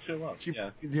might not show up.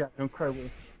 Yeah. Don't cry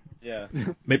wolf. Yeah.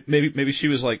 Maybe she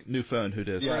was like, new phone, who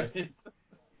dis? Yeah. Right.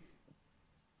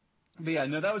 But yeah,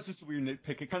 no, that was just a weird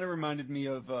nitpick. It kind of reminded me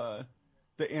of the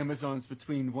Amazons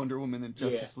between Wonder Woman and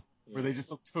Justice League, where they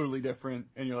just look totally different,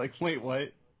 and you're like, wait,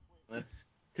 what?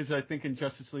 Because I think in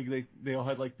Justice League they all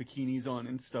had like bikinis on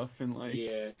and stuff, and like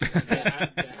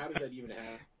how does that even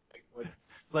happen?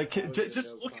 Like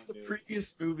just look at the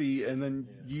previous movie and then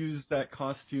use that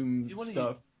costume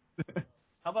stuff.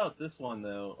 How about this one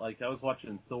though? Like I was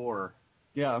watching Thor.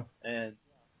 Yeah. And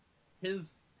his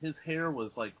hair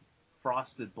was like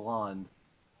frosted blonde,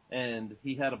 and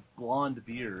he had a blonde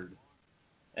beard.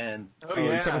 And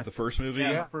you're talking about the first movie?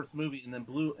 Yeah, the first movie, and then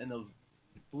those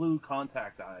blue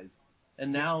contact eyes.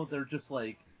 And now they're just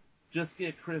like, just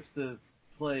get Chris to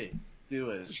play,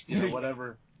 do it,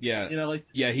 whatever. Yeah,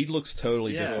 he looks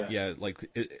totally different. Yeah, like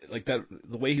that.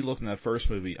 The way he looked in that first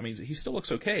movie. I mean, he still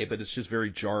looks okay, but it's just very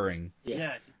jarring.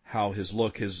 Yeah. How his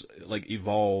look has like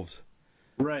evolved.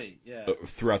 Right. Yeah.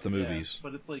 Throughout the movies.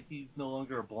 But it's like he's no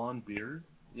longer a blonde beard.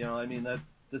 I mean,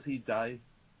 does he dye?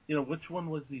 Which one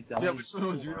was he dyeing? Yeah, which one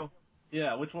was real?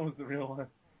 Yeah, which one was the real one?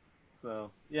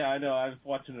 So yeah, I know. I was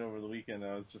watching it over the weekend.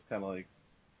 And I was just kind of like,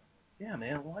 yeah,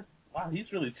 man, what? Wow,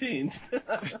 he's really changed.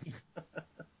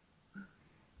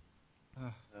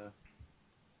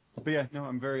 But yeah, no,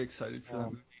 I'm very excited for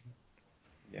that movie.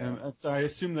 Yeah. I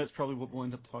assume that's probably what we'll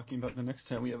end up talking about the next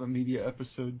time we have a media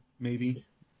episode, maybe.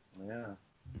 Yeah.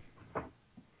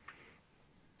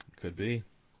 Could be.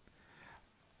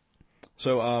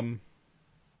 So,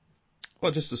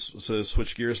 well, just to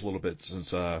switch gears a little bit,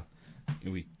 since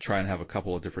we try and have a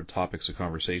couple of different topics of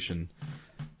conversation.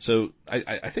 So,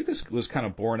 I think this was kind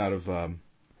of born out of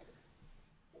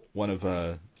one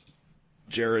of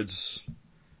Jared's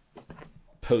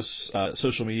posts,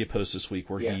 social media posts this week,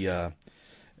 where he,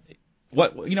 why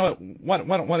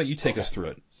don't you take us through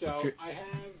it? So I have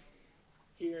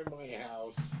here in my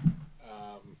house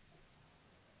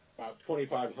about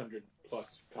 2,500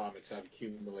 plus comics I've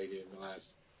accumulated in the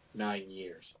last 9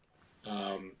 years,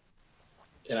 and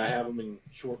I have them in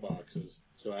short boxes.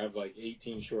 So I have like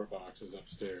 18 short boxes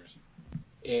upstairs.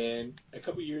 And a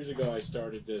couple years ago, I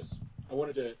started this. I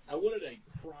wanted a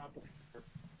proper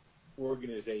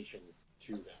organization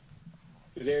to them,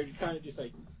 because they're kind of just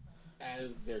like,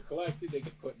 as they're collected, they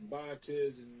get put in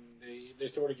boxes, and they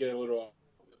sort of get a little all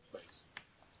over the place.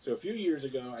 So a few years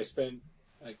ago, I spent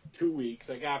like 2 weeks,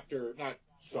 like after, not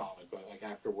solid, but like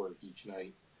after work each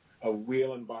night,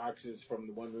 wheeling boxes from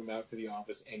the one room out to the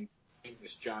office and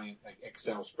this giant like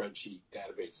Excel spreadsheet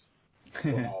database for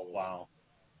all of them. Wow.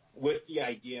 With the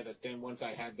idea that then once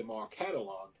I had them all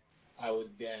cataloged, I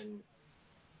would then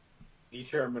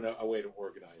determine a way to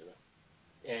organize them.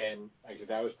 And like I said,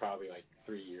 that was probably like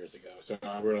 3 years ago, so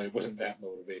I really wasn't that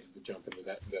motivated to jump into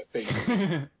that phase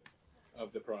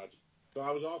of the project. So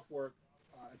I was off work.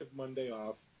 I took Monday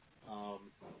off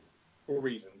for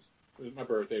reasons. My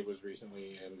birthday was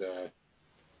recently, and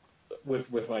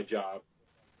with my job,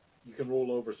 you can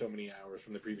roll over so many hours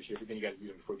from the previous year, but then you got to use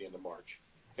them before the end of March.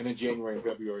 And then January and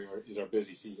February is our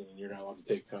busy season, and you're not allowed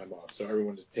to take time off. So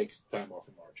everyone just takes time off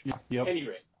in March. Yeah. Yep.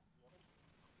 Anyway,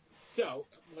 so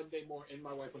Monday morning, and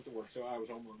my wife went to work, so I was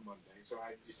home on Monday. So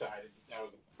I decided that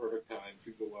was the perfect time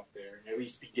to go up there and at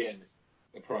least begin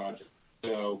the project.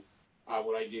 So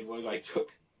what I did was I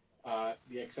took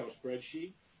the Excel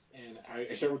spreadsheet, and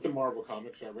I started with the Marvel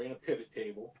comics. So I ran a pivot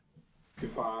table to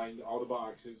find all the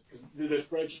boxes, because the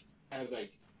spreadsheet has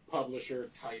like publisher,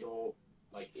 title,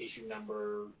 like issue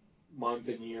number, month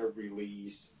and year of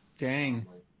release. Dang.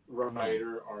 Like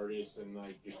writer, artist, and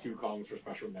like there's 2 columns for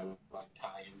special note, like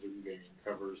tie-ins or variant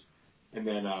covers, and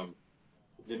then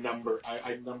the number.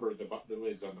 I numbered the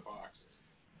lids on the boxes,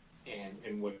 and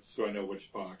so I know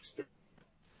which box.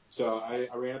 So I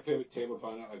ran a pivot table to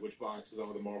find out like which boxes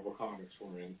all the Marvel comics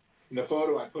were in. And the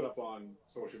photo I put up on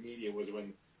social media was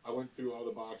when I went through all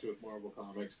the boxes with Marvel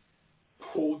comics,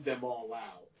 pulled them all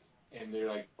out, and they're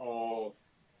like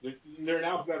they're in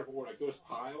alphabetical order. Like those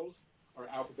piles are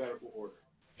alphabetical order.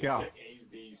 Yeah. It's like A's,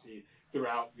 B's, C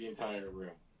throughout the entire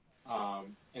room.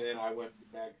 And then I went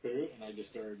back through and I just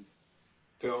started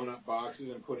filling up boxes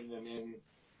and putting them in,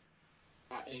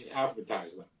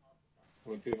 alphabetize them.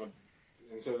 Went through them,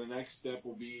 and so the next step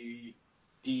will be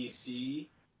DC,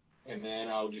 and then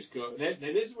I'll just go. Then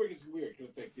this is where it gets weird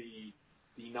with like the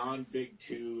non-big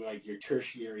 2, like your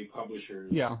tertiary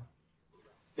publishers. Yeah.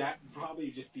 That would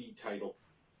probably just be title,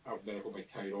 alphabetical by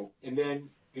title, and then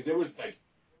because there was like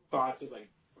thoughts of like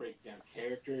breaking down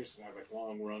characters. I have like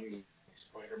long runs like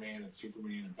Spider-Man and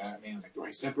Superman and Batman. It's like, do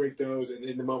I separate those? And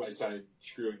in the moment I decided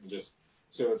screw it and just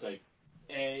so it's like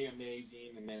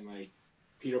amazing, and then like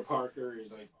Peter Parker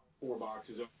is like 4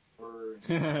 boxes over,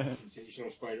 and Sensational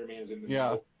Spider-Man is in the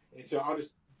middle. And so I'll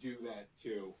just do that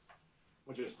too,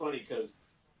 which is funny because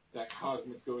that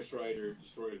Cosmic Ghost Rider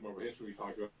Destroyers Marvel History we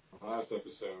talked about in the last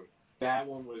episode, that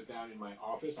one was down in my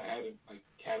office. I hadn't like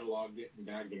cataloged it and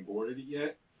bagged and boarded it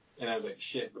yet. And I was like,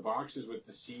 shit, the boxes with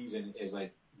the season is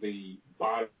like the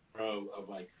bottom row of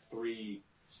like 3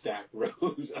 stacked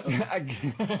rows of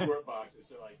short boxes.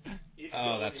 So like,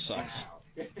 that sucks.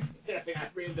 I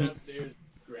ran downstairs,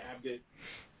 grabbed it,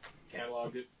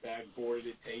 cataloged it, bagged, boarded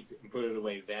it, taped it, and put it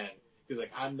away then. Because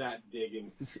like I'm not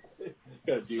digging,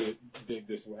 gotta dig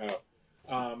this one out.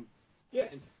 Yeah,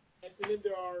 and then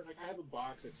there are like I have a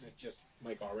box that's like just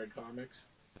Mike Allred comics,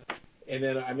 and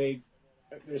then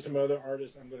there's some other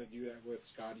artists I'm going to do that with.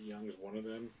 Scotty Young's one of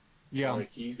them. Yeah. So,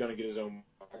 like, he's going to get his own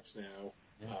box now.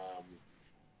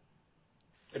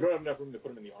 I don't have enough room to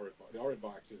put him in the Allred box. The Allred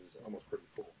box is almost pretty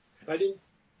full. I didn't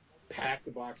pack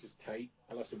the boxes tight.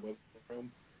 I left some wiggle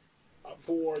room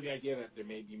for the idea that there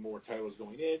may be more titles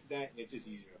going in. And it's just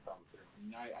easier to thumb through.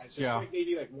 I suspect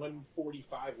maybe like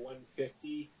 145,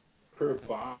 150 per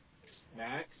box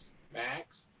max.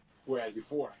 Whereas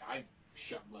before, I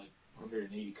shoved like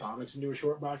 180 comics into a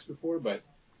short box before, but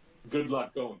good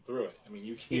luck going through it. I mean,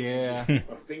 you can't get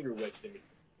a finger wedged in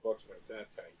books when it's that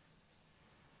tight.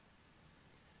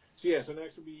 So yeah, so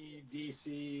next will be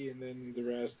DC, and then the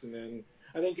rest, and then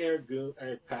I think Eric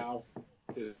Powell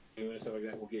is doing stuff like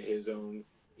that. Will get his own.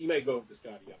 He might go with the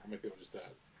Scotty Young. I might be able to just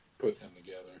put them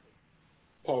together.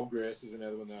 Paul Grist is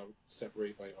another one that I'll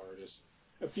separate by artists.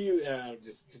 A few,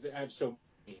 just because I have so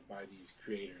many by these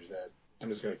creators that I'm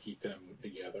just going to keep them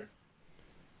together.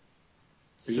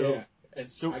 But yeah. And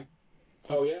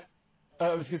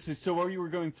I was going to say, so while you were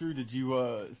going through, did you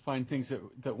find things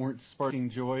that weren't sparking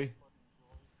joy?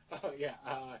 Oh, yeah.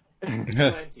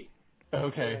 Plenty.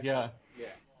 Okay, yeah.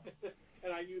 Yeah.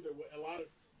 And I knew there were a lot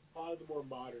of the more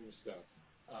modern stuff.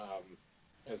 I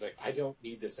was like, I don't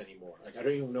need this anymore. Like, I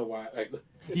don't even know why. Like,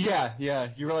 yeah.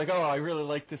 You were like, oh, I really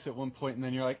liked this at one point, and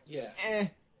then you're like, eh.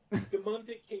 The month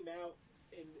it came out,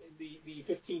 and the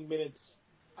 15 minutes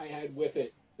I had with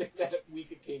it that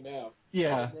week it came out.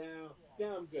 Yeah.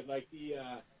 Now I'm good. Like the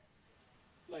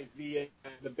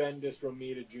Bendis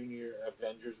Romita Jr.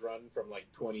 Avengers run from like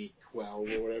 2012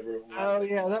 or whatever it was. Oh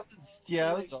yeah, that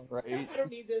was all right. I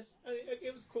don't need this.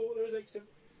 It was cool. There was like some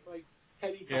like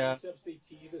heady concepts they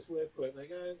teased us with, but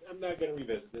like I'm not gonna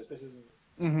revisit this. This isn't.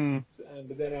 Mm-hmm.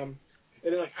 But then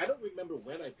like I don't remember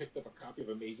when I picked up a copy of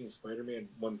Amazing Spider-Man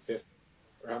 150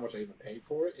 or how much I even paid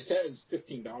for it. It says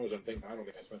 $15 on thing. I don't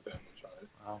think I spent that much on it.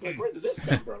 Wow. Like where did this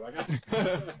come from? Like,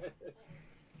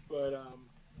 but I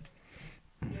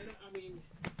mean,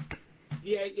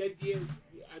 the idea is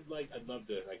I'd love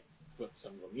to like flip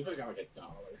some of them. Even if I got like $1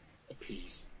 a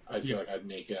piece, I feel like I'd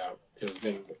make out because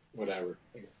then whatever.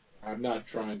 Like, I'm not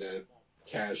trying to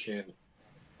cash in.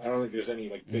 I don't think there's any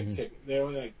like big ticket. The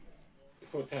only like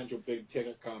potential big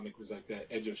ticket comic was like that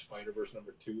Edge of Spider-Verse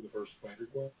 #2, the first Spider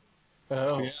one.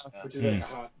 Oh yeah. which is like a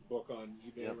hot book on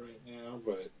eBay right now.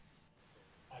 But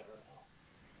I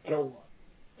don't know.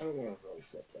 I don't want to really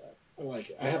flip that. I like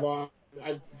it.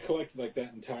 I've collected like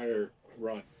that entire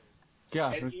run.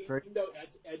 Yeah. And even though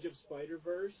that's Edge of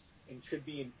Spider-Verse and should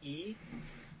be an E,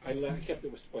 I kept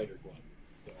it with Spider-Gwen.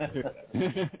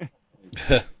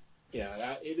 So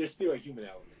yeah, there's still a human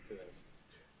element to this.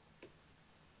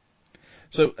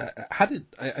 So how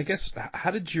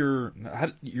did your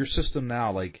system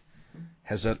now, like,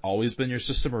 has that always been your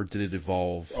system or did it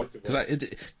evolve?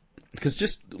 Because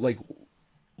just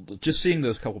seeing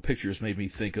those couple pictures made me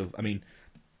think of, I mean,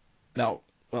 now,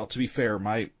 well, to be fair,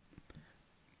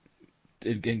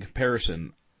 in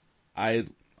comparison, I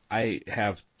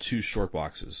have 2 short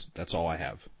boxes. That's all I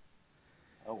have.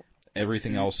 Oh.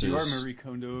 Everything else you is. You are Marie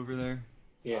Kondo over there.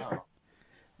 Yeah. Wow.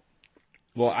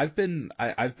 Well, I've been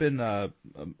a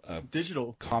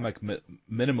Digital comic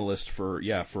minimalist for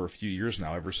a few years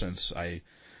now. Ever since I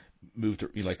moved,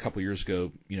 like a couple years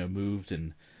ago, moved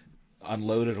and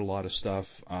unloaded a lot of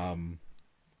stuff.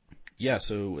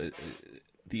 So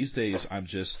these days I'm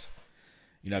just,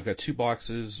 I've got 2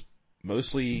 boxes,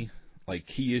 mostly like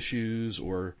key issues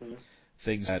or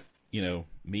things that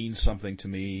mean something to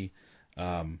me.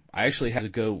 I actually had to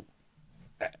go.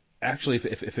 Actually,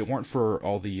 if it weren't for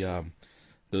all the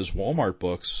those Walmart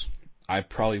books, I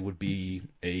probably would be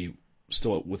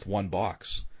still with 1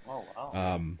 box. Oh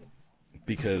wow.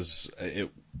 Because it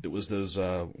was those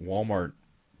Walmart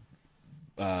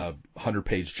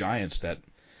 100-page giants that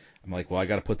I'm like, well, I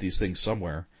got to put these things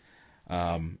somewhere,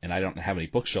 and I don't have any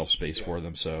bookshelf space for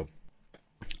them, so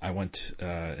I went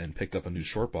and picked up a new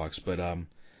short box. But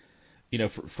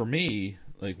for me,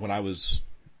 like when I was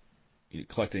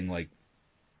collecting like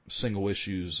single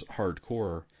issues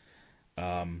hardcore,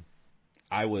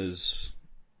 I was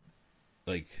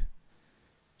like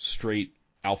straight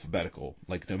alphabetical.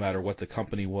 Like no matter what the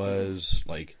company was,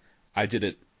 like I did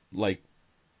it like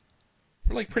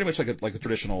pretty much like a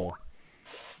traditional,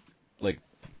 like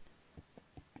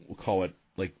we'll call it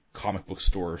like comic book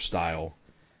store style,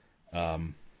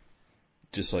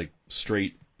 just like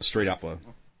straight alpha,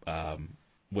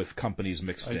 with companies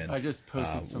mixed in. I just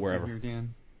posted something wherever. here,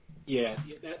 Dan. Yeah,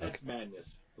 that's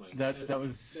madness. Like, That's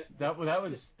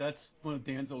one of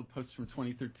Dan's old posts from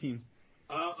 2013.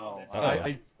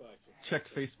 I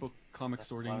checked Facebook comic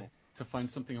sorting to find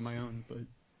something of my own, but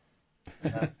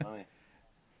That's funny.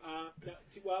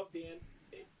 Well, Dan,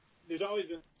 there's always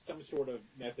been some sort of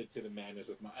method to the madness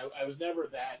with I was never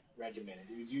that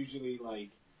regimented. It was usually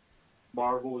like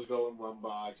Marvel's going 1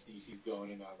 box, DC's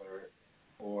going another,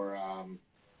 or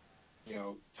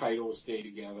titles stay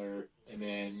together, and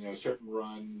then certain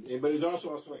run. But it was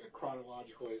also like a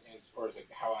chronological as far as like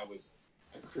how I was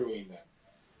accruing them.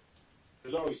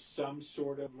 There's always some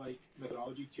sort of like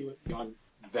methodology to it beyond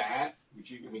that.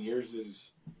 Which yours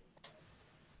is.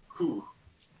 Whew.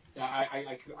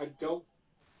 I don't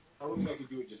think I could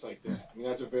do it just like that. I mean,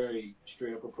 that's a very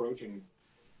straight up approach and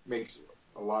makes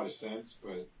a lot of sense,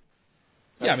 but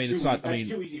it's not. That's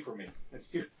too easy for me. That's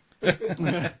too. I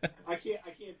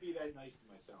can't be that nice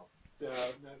to myself. So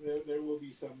there will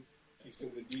be some. Like so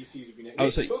the DCs would be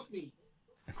nice. It took me.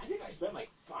 I think I spent like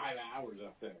 5 hours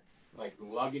up there, like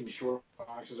lugging short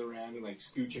boxes around and like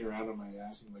scooching around on my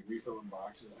ass and like refilling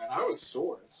boxes. And I was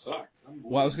sore. It sucked.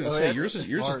 Well, I was going to say yours is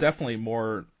definitely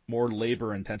more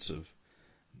labor intensive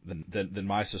than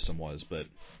my system was, but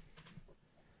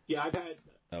yeah, I've had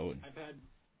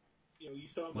you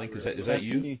saw my Link, is that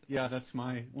you? Me. Yeah, that's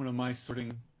one of my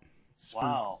sorting sprints.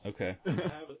 Wow. Okay.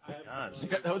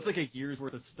 That was like a year's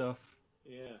worth of stuff.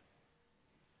 Yeah.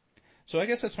 So I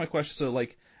guess that's my question. So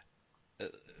like,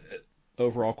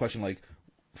 overall question, like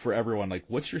for everyone, like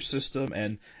what's your system?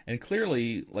 And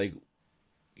clearly, like,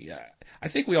 yeah, I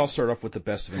think we all start off with the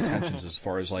best of intentions as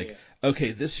far as like,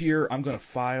 okay, this year I'm going to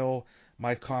file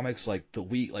my comics like a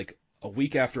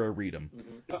week after I read them.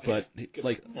 Mm-hmm. Okay.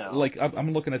 But like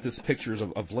I'm looking at this pictures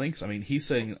of Links. I mean, he's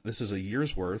saying this is a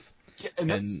year's worth,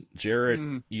 and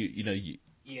Jared, you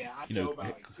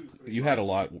had a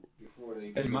lot. Before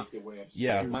they make their way upstairs.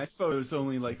 Yeah. My photo's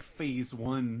only like phase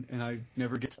 1, and I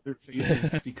never get to other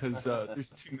phases because there's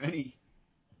too many.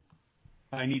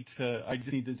 I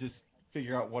just need to just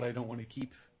figure out what I don't want to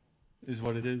keep, is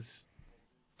what it is.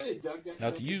 I dug that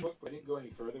book, but I didn't go any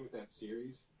further with that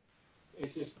series.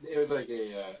 It's just, it was like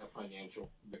a financial.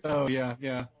 Oh, yeah.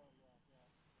 Yeah.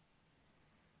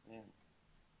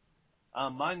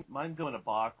 Mine go in a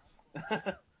box.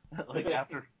 Like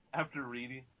after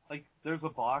reading, like there's a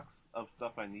box of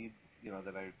stuff I need,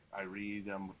 that I read.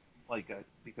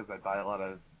 Because I buy a lot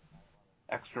of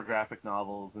extra graphic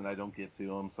novels and I don't get to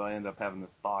them, so I end up having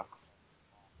this box.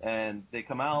 And they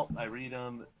come out, I read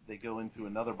them, they go into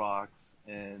another box,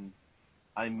 and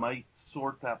I might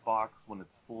sort that box when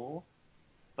it's full,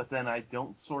 but then I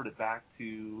don't sort it back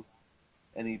to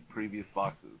any previous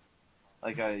boxes.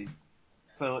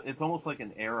 So it's almost like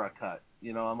an era cut.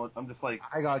 I'm just like,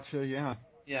 I gotcha. Yeah.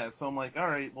 yeah. So I'm like, all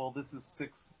right, well, this is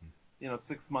 6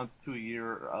 months to a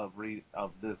year of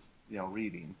this,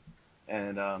 reading,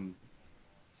 and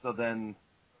so then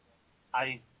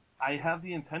I have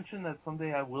the intention that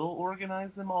someday I will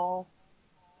organize them all,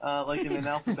 like in an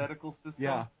alphabetical system.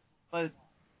 Yeah. But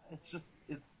it's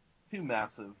too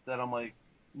massive that I'm like,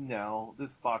 no,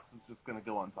 this box is just going to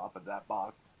go on top of that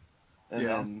box, and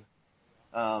then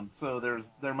so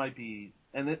there might be,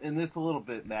 and it's a little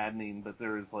bit maddening, but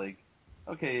there is like,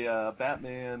 okay,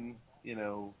 Batman,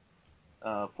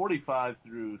 45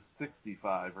 through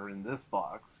 65 are in this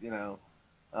box, and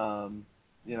then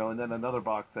another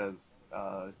box has,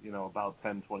 about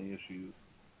 10, 20 issues,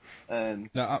 and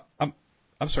Now, I'm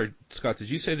sorry, Scott. Did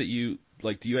you say that do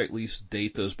you at least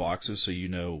date those boxes so you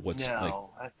know what's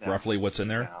roughly what's in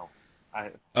there?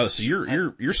 No, so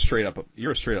you're a straight up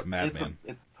madman.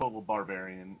 It's a total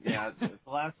barbarian. Yeah, the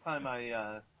last time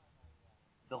I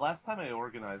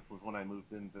organized was when I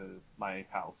moved into my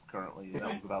house currently. That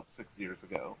was about 6 years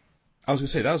ago. I was gonna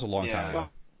say that was a long time ago.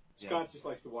 Scott just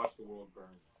likes to watch the world burn.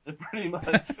 Pretty much.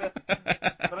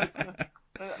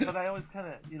 But I always kind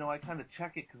of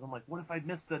check it because I'm like, what if I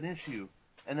missed an issue?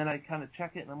 And then I kind of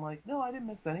check it and I'm like, no, I didn't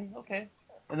miss any. Okay.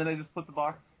 And then I just put the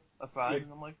box aside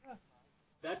and I'm like, eh.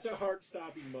 That's a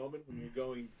heart-stopping moment when you're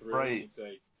going through. Right. It's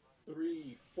like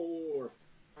 3, 4,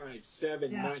 5,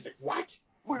 7, 9. It's like, what?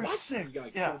 Where's what? 6?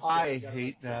 I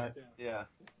hate that. Yeah.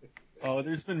 Oh,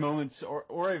 there's been moments,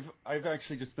 or I've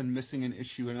actually just been missing an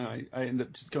issue, and I end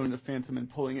up just going to Phantom and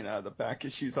pulling it out of the back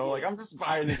issue. So I'm just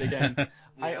buying it again.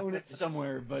 I own it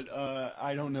somewhere, but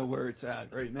I don't know where it's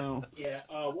at right now. Yeah.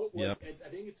 I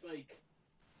think it's like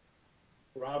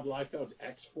Rob Liefeld's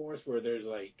X-Force, where there's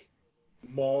like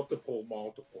multiples.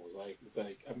 Like it's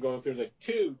like I'm going through. It's like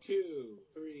 2,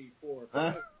 3, 4,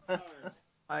 5.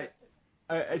 I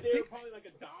they think were probably like $1.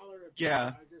 Yeah. I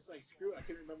was just like, screw it. I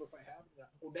can't remember if I have it.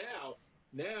 Well,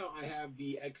 now I have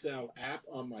the Excel app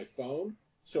on my phone,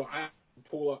 so I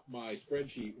pull up my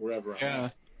spreadsheet wherever I am.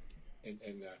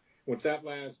 And what's that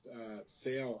last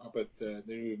sale up at the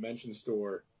new Mention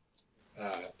store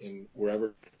in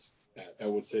wherever it's at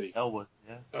Elwood City? Elwood,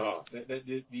 yeah. Oh,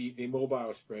 the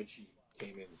mobile spreadsheet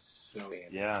came in so handy.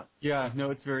 Yeah. Yeah,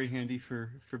 no, it's very handy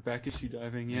for back issue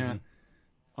diving. Yeah.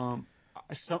 Mm-hmm.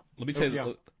 Let me tell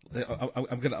you,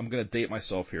 I'm gonna date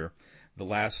myself here. The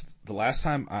last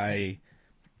time I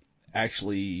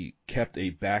actually kept a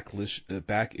back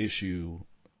issue,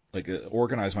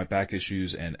 organized my back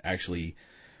issues and actually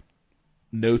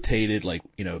notated,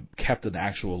 kept an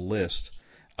actual list.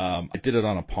 I did it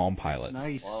on a Palm Pilot.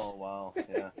 Nice. Oh wow,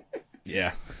 yeah.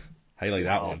 Yeah. How you like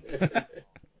that one?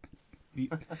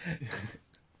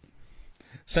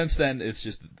 Since then, it's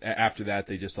just after that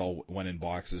they just all went in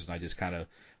boxes, and I just kind of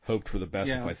hoped for the best.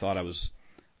 Yeah. If I thought I was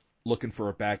looking for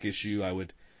a back issue, I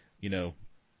would,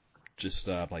 just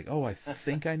I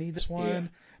think I need this one. Yeah.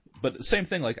 But same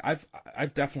thing, I've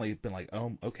definitely been like,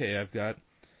 oh, okay, I've got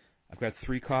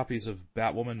 3 copies of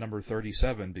Batwoman number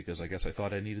 37 because I guess I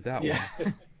thought I needed that one.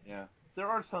 Yeah. There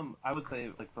are some, I would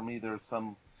say, for me, there are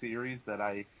some series that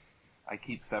I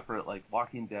keep separate, like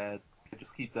Walking Dead. I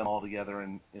just keep them all together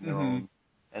in their own.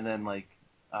 And then,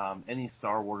 any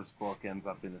Star Wars book ends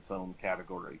up in its own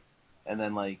category. And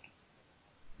then, it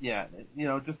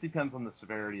just depends on the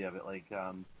severity of it,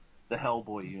 the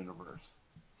Hellboy universe.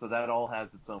 So that all has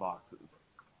its own boxes.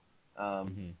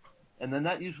 And then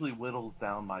that usually whittles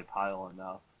down my pile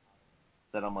enough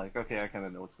that I'm like, okay, I kind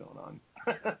of know what's going on.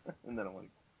 And then I'm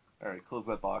like, all right, close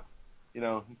that box.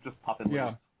 Just pop in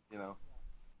lids.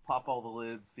 Pop all the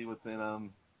lids, see what's in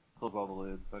them, close all the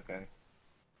lids. Okay.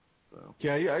 So.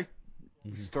 Yeah, I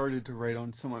started to write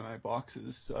on some of my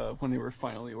boxes when they were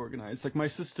finally organized. Like my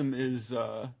system is,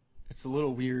 it's a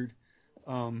little weird.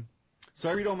 So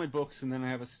I read all my books, and then I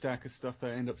have a stack of stuff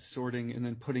that I end up sorting and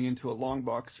then putting into a long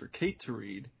box for Kate to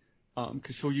read,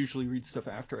 because she'll usually read stuff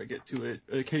after I get to it.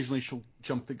 Occasionally she'll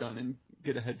jump the gun and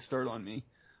get a head start on me.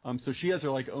 So she has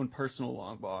her own personal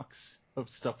long box of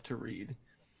stuff to read.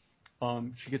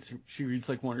 She reads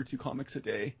 1 or 2 comics a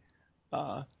day.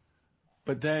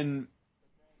 But then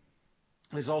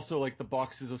there's also the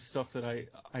boxes of stuff that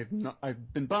I've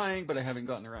been buying, but I haven't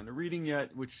gotten around to reading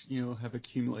yet, which have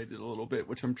accumulated a little bit,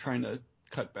 which I'm trying to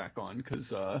cut back on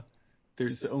because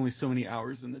there's only so many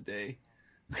hours in the day.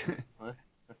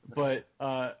 But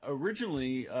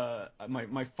originally,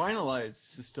 my finalized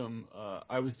system,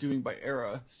 I was doing by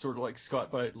era, sort of like Scott,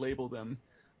 but I'd label them.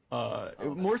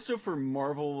 More so for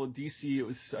Marvel,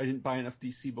 DC, I didn't buy enough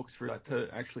DC books for that to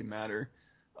actually matter.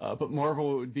 But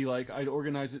Marvel, it would be like, I'd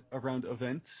organize it around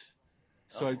events.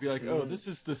 So I'd be like, oh, this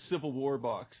is the Civil War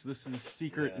box. This is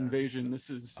Secret Invasion. This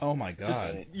is Oh my god.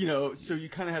 just, so you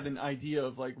kind of have an idea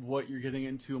of like what you're getting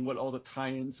into and what all the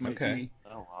tie-ins might be.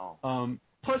 Oh wow.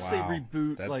 Plus they Wow.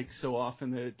 reboot like so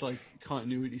often that like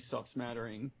continuity stops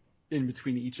mattering in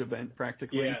between each event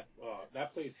practically. Yeah,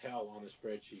 that plays hell on a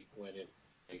spreadsheet when it.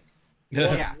 Like,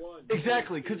 Yeah, one,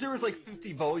 exactly. two, Because there was like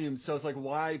 50 volumes, so I was like,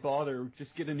 why bother?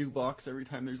 Just get a new box every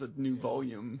time there's a new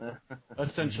volume.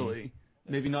 Essentially,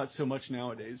 maybe not so much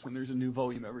nowadays when there's a new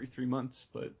volume every 3 months,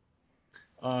 but.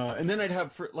 And then I'd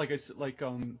have for like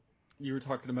you were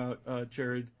talking about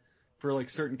Jared, for like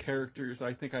certain characters,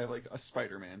 I think I have like a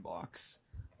Spider-Man box.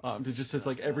 That just says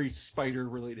like every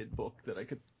Spider-related book that I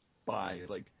could buy,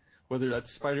 like whether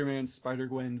that's Spider-Man,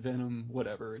 Spider-Gwen, Venom,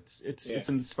 whatever. It's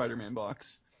in the Spider-Man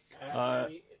box. I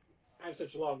mean, I have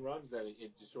such long runs that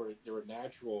it just sort of there were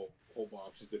natural whole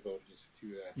boxes devoted just to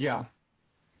that. Yeah.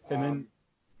 And then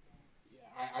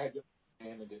I had to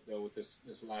handle it though with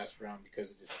this last round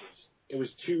because it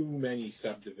was too many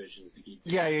subdivisions to keep.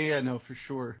 Yeah, no, for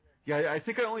sure. Yeah, I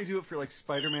think I only do it for like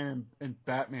Spider-Man and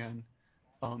Batman,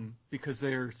 because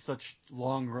they're such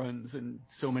long runs and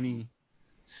so many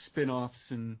spin-offs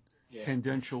and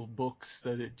tangential books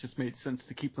that it just made sense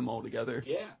to keep them all together.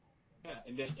 Yeah,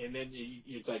 and then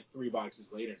it's like 3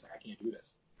 boxes later, it's like I can't do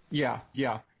this. Yeah.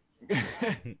 I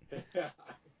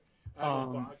have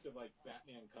a box of like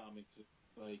Batman comics,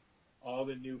 like all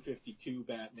the new 52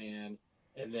 Batman,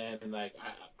 and then like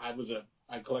I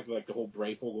collected like the whole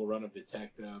Breyfogle run of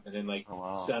Detective, and then like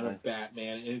Son of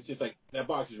Batman, and it's just like that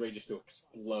box is ready just to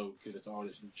explode because it's all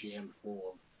just jammed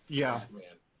full of Batman.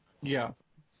 Yeah.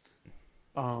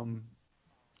 And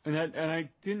I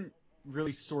didn't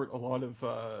really sort a lot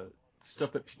of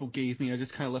stuff that people gave me. I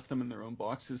just kind of left them in their own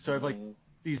boxes. So I have like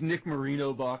these Nick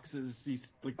Marino boxes,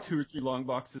 these like 2 or 3 long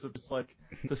boxes of just like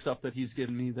the stuff that he's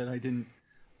given me that I didn't.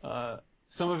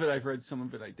 Some of it I've read, some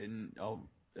of it I didn't.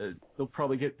 They'll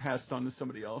probably get passed on to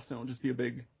somebody else, and it'll just be a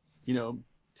big,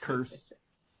 curse.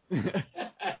 But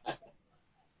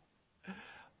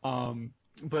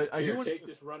I do want to take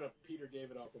this run of Peter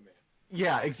David Aquaman.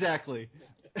 Yeah, exactly.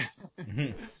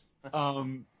 But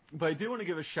I do want to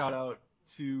give a shout out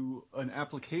to an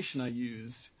application I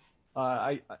use.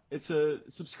 It's a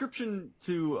subscription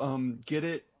to Get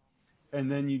It, and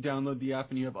then you download the app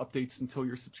and you have updates until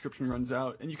your subscription runs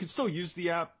out. And you can still use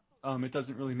the app. It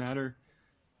doesn't really matter.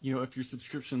 If your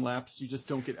subscription lapses, you just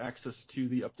don't get access to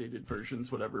the updated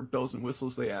versions, whatever bells and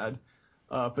whistles they add.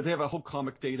 But they have a whole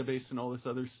comic database and all this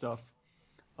other stuff.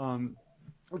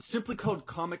 It's simply called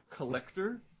Comic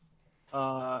Collector.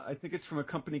 I think it's from a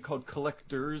company called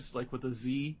Collectors, like with a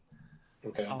Z.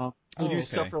 Okay. They do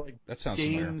stuff for like that sounds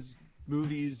games,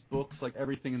 movies, books, like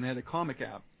everything, and they had a comic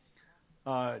app.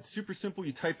 It's super simple.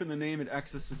 You type in the name, it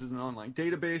accesses an online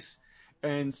database.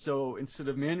 And so instead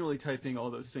of manually typing all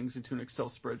those things into an Excel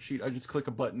spreadsheet, I just click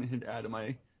a button and hit add to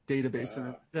my database,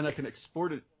 and then I can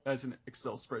export it as an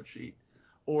Excel spreadsheet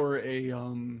or a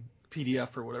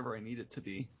PDF or whatever I need it to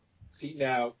be. See,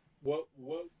 now, what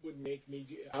would make me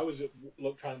do? I was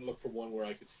trying to look for one where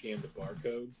I could scan the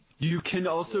barcodes. You can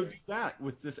also do that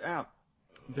with this app.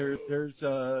 There's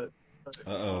a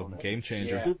game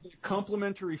changer. Yeah. There's a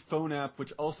complimentary phone app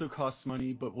which also costs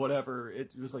money, but whatever.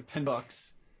 It was like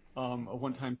 $10, a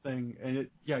one-time thing, and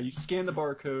you scan the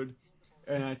barcode,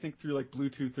 and I think through like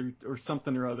Bluetooth or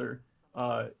something or other,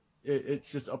 it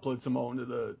just uploads them all into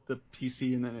the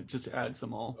PC, and then it just adds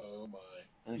them all. Oh my!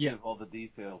 And it gives all the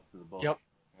details to the book. Yep.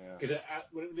 Because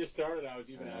when this started, I was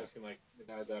even asking like the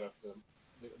guys out of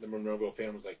the Monroeville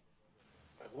fan was like,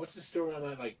 what's the story on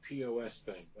that like POS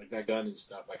thing, like that gun and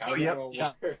stuff? Like how does that all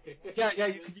work?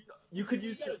 You could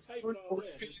use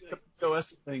the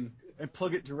POS thing and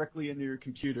plug it directly into your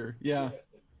computer. Yeah.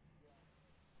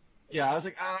 I was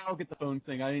like, I'll get the phone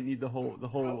thing. I didn't need the whole.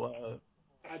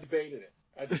 I debated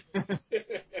it.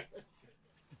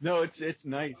 No, it's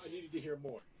nice. I needed to hear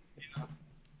more.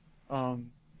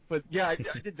 But yeah, I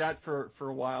did that for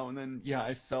a while, and then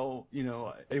I fell.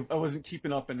 I wasn't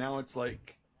keeping up, and now it's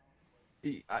like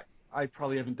I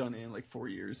probably haven't done it in like 4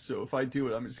 years. So if I do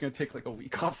it, I'm just gonna take like a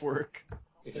week off work.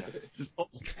 Just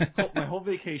my whole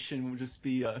vacation will just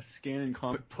be scanning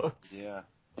comic books. Yeah.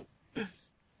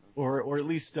 Or at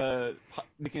least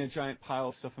making a giant pile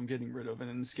of stuff I'm getting rid of and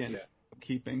then scanning I'm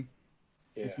keeping.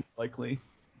 Yeah. It's likely.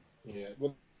 Yeah.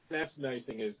 Well, that's the nice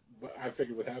thing is I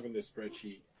figured with having this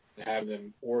spreadsheet and having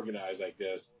them organized like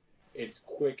this, it's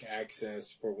quick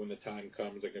access for when the time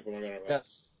comes. Like if I'm gonna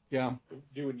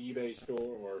do an eBay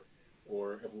store,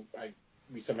 or if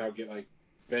we somehow get like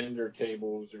vendor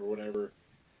tables or whatever,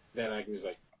 then I can just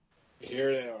like,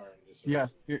 here they are. And just yep,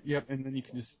 and then you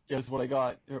can just guess what I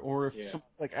got. Or if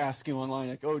someone's like asking online,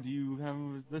 like, oh, do you have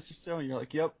this for sale? And you're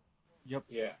like, yep.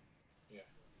 Yeah.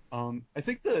 I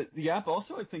think the app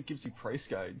also, I think, gives you price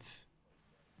guides.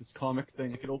 This comic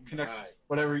thing, like it'll connect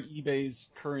whatever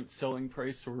eBay's current selling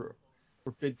price or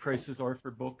bid prices are for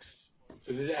books.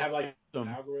 So does it have like an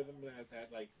algorithm that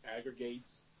like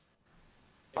aggregates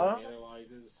and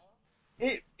analyzes?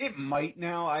 It might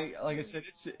now. Like I said,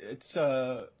 it's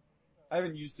I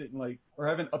haven't used it or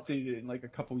haven't updated it in like a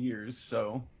couple years,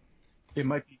 so it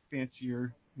might be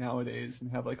fancier nowadays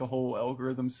and have like a whole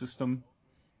algorithm system.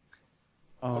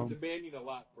 I'm demanding a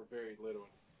lot for very little.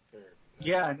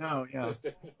 Yeah, I know. Yeah.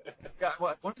 Well,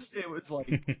 I want to say it was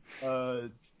like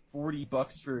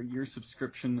 $40 for a year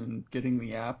subscription and getting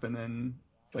the app, and then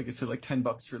like I said, like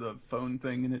 $10 for the phone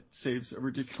thing, and it saves a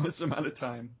ridiculous amount of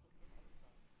time.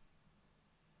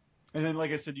 And then,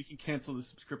 like I said, you can cancel the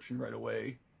subscription right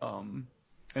away, and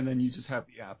then you just have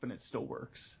the app, and it still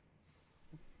works.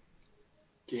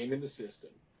 Game in the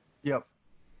system. Yep.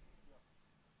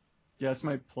 Yeah, that's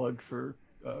my plug for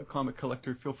Comic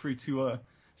Collector. Feel free to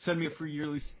send me a free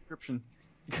yearly subscription.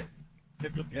 Yeah,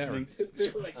 They're like, you can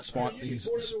tell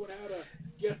everyone how to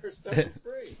get our stuff for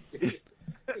free.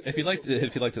 If you'd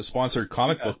like to sponsor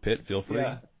Comic Book Pit, feel free.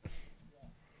 Yeah.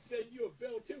 Send you a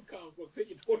bill too, Comic Book Pit.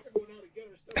 You told everyone how to get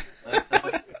our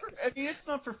stuff for free. I mean, it's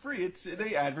not for free.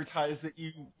 They advertise that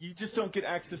you just don't get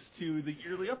access to the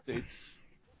yearly updates.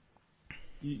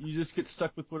 You just get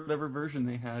stuck with whatever version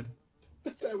they had.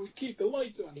 That's how we keep the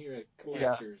lights on here at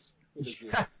Collectors.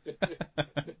 Yeah.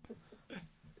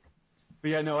 But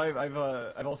yeah, no,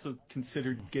 I've also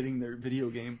considered getting their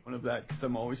video game one of that, because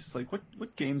I'm always just like,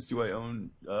 what games do I own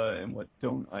and what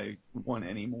don't I want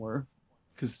anymore?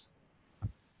 Because I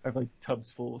have like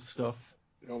tubs full of stuff.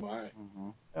 Oh my.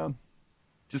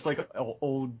 Just like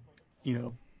old,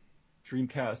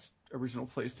 Dreamcast, original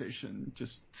PlayStation,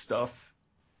 just stuff.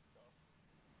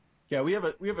 Yeah, we have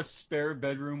a spare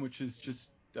bedroom, which is just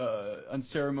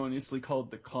unceremoniously called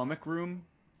the comic room.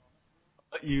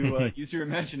 Let you use your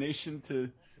imagination to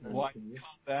why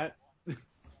call that.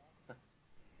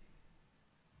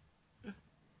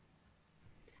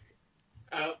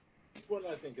 Just one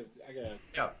last thing, because I gotta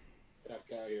duck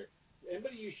out here.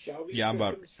 Anybody use shelving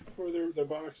systems for their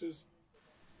boxes?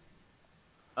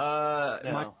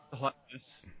 No.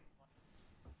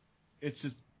 It's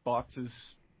just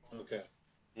boxes. Okay.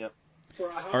 Yep. For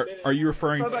a hot minute, Are you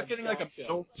referring? How about getting like a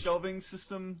metal shelving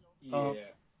system? Yeah.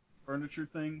 Furniture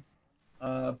thing.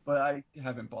 But I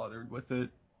haven't bothered with it.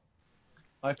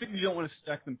 I think you don't want to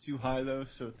stack them too high though,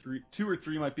 so 2 or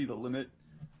 3 might be the limit.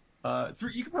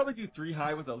 3, you could probably do 3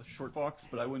 high with a short box,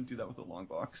 but I wouldn't do that with a long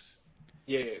box.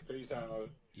 Yeah, 3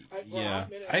 solid. For a hot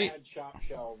minute, I had shop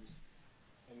shelves,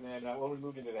 and then when we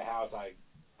moved into the house, I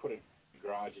put it in the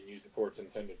garage and used it for its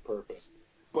intended purpose.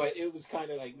 But it was kind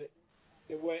of like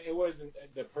it wasn't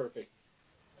the perfect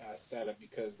setup,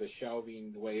 because the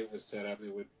shelving, the way it was set up,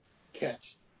 it would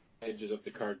catch edges of the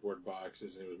cardboard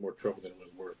boxes, and it was more trouble than it was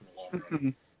worth in the long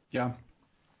run. Yeah.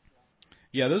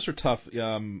 Yeah, those are tough.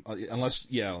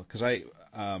 Because I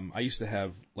used to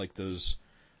have like those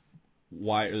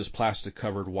plastic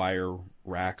covered wire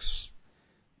racks,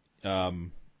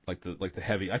 like the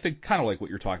heavy. I think kind of like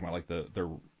what you're talking about,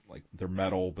 they're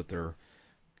metal, but they're,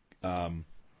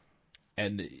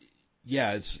 and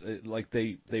yeah, it's like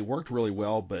they worked really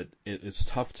well, but it's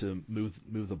tough to move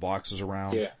the boxes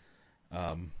around. Yeah.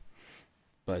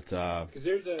 But because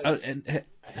there's a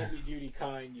heavy duty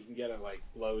kind you can get at like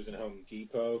Lowe's and Home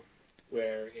Depot,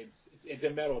 where it's a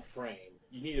metal frame.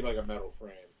 You need like a metal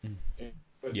frame,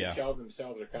 but the shelves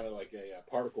themselves are kind of like a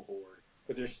particle board,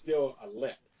 but there's still a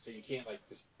lip, so you can't like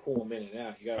just pull them in and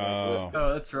out. You gotta like lift them.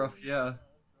 Oh, that's rough. Yeah.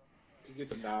 It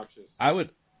gets obnoxious. I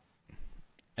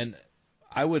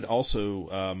would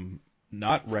also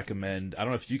not recommend. I don't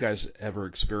know if you guys ever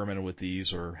experimented with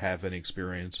these or have any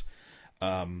experience.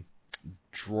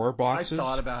 Drawer boxes. I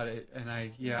thought about it, and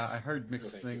I heard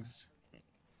mixed things.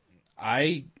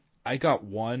 I got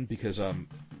one because I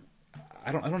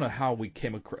don't know how we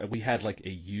came across. We had like a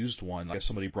used one. I guess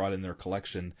somebody brought in their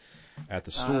collection at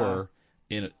the store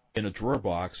in a drawer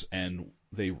box, and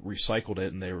they recycled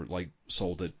it, and they were like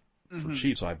sold it for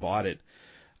cheap. So I bought it.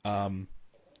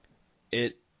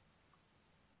 It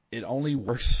only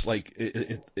works like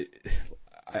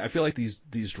I feel like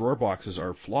these drawer boxes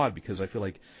are flawed, because I feel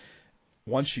like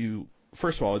once you,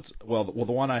 first of all,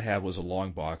 the one I had was a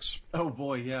long box. Oh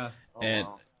boy, yeah.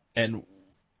 And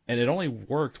and it only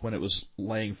worked when it was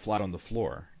laying flat on the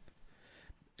floor.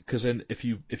 Because then if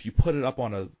you put it up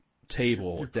on a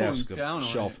table, You're desk, pulling down a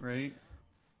shelf, on it, right?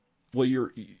 well,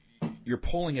 you're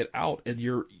pulling it out, and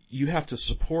you have to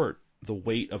support the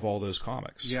weight of all those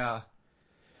comics. Yeah.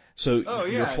 So Oh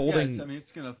you're yeah. holding. Yeah,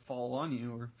 it's gonna fall on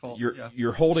you or fall.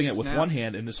 You're holding it with Snap. one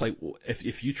hand, and it's like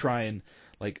if you try and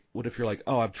like, what if you're like,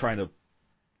 oh, I'm trying to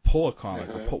pull a comic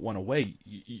or put one away,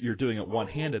 you're doing it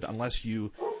one-handed unless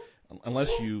you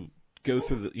go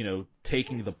through the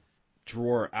taking the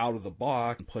drawer out of the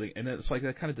box and putting, and it's like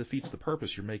that kind of defeats the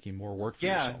purpose. You're making more work for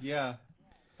yourself. Yeah.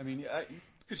 I mean, you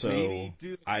could So, maybe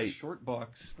do a short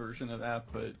box version of that,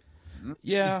 but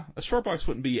Yeah, a short box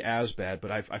wouldn't be as bad,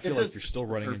 but I feel like you're still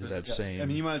running into that yeah. same. I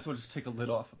mean, you might as well just take a lid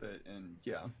off of it, and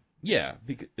yeah. Yeah,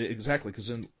 exactly. Because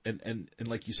and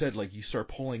like you said, like you start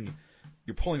pulling,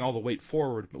 you're pulling all the weight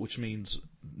forward, which means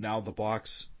now the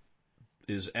box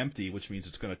is empty, which means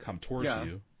it's going to come towards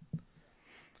you.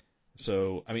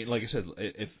 So I mean, like I said,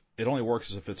 if it only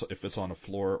works if it's on a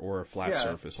floor or a flat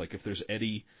surface. Like if there's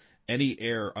any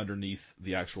air underneath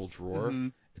the actual drawer,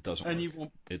 it doesn't work. You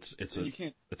won't. It's you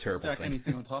can't a terrible stack thing.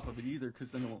 anything on top of it either,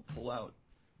 because then it won't pull out.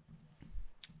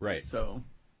 Right. So,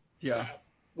 yeah.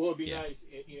 Well, it'd be nice,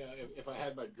 if I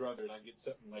had my druthers, I'd get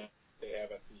something like they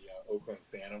have at the Oakland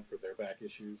Phantom for their back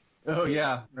issues. Oh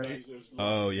yeah, right.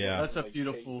 Oh yeah, that's a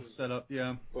beautiful setup.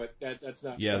 Yeah. But that's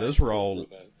not. Yeah, those were all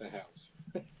for the house.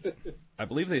 I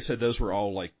believe they said those were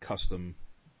all like custom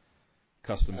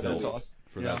built awesome.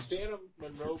 for Yeah. that Phantom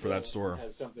Monroe for that store.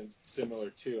 Has something similar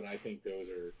too, and I think those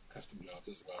are custom jobs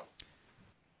as well.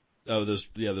 Oh,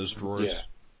 those drawers.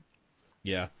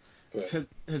 Yeah.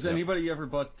 Has anybody ever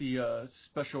bought the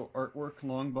special artwork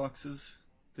long boxes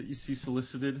that you see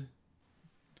solicited,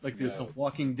 like the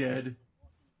Walking Dead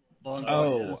long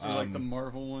boxes, or like the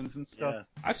Marvel ones and stuff? Yeah.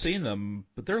 I've seen them,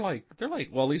 but they're like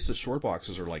well, at least the short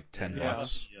boxes are like $10.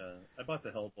 Yeah, I bought the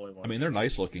Hellboy one. I mean, they're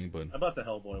nice looking, but I bought the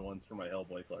Hellboy ones for my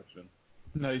Hellboy collection.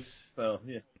 Nice. So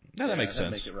yeah. No, that makes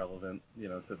sense. Make it relevant,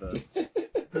 to the.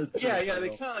 Yeah. They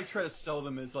kind of like try to sell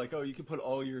them as like, oh, you can put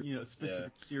all your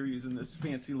specific series in this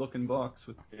fancy looking box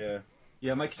with. Yeah.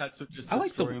 Yeah, my cats would just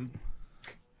destroy them.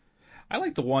 I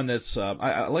like the one that's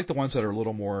I like the ones that are a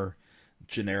little more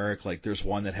generic. Like there's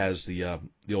one that has the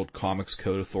old Comics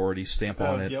Code Authority stamp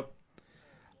on it. Yep.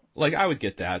 Like I would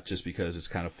get that just because it's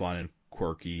kind of fun and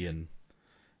quirky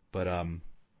but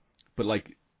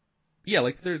like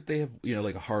like they have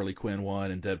like a Harley Quinn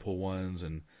one and Deadpool ones,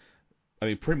 and I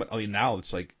mean pretty much now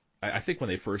it's like I think when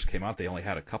they first came out they only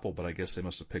had a couple, but I guess they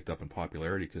must have picked up in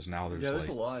popularity because now there's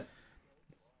a lot.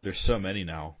 There's so many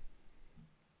now.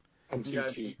 I'm too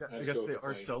cheap. I guess they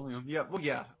are selling them. Yeah, well,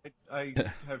 yeah. I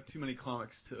have too many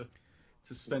comics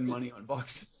to spend money on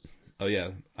boxes. Oh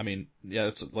yeah, I mean, yeah,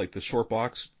 it's like the short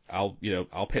box. I'll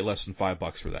pay less than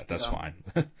 $5 for that. That's fine.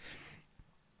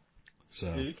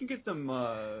 So yeah, you can get them.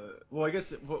 Well, I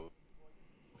guess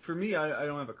for me, I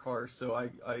don't have a car, so I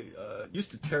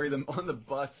used to carry them on the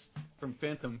bus from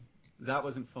Phantom. That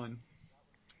wasn't fun.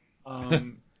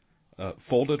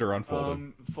 Folded or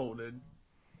unfolded? Folded.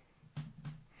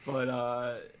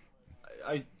 But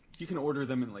you can order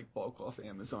them in like bulk off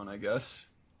Amazon, I guess.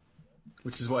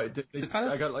 Which is why I did.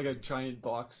 I got like a giant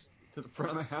box to the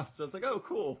front of my house. So I was like, oh,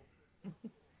 cool.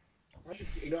 I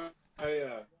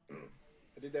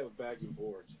did that with bags and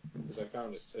boards because I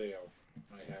found a sale.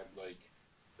 I had like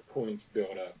points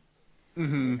built up.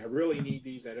 Mm-hmm. I really need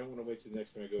these. I don't want to wait till the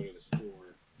next time I go to the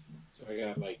store. So I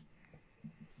got like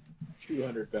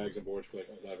 200 bags and boards for like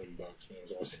 $11 when it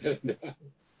was all said and done.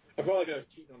 I felt like I was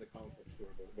cheating on the comic book store,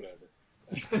 but whatever.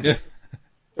 Yeah.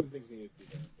 Some things need to be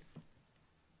done.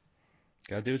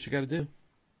 Gotta do what you gotta do.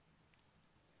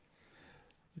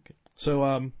 Okay.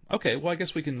 So, okay, well, I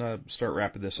guess we can start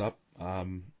wrapping this up.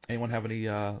 Anyone have any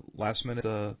last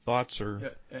minute thoughts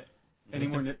or? Any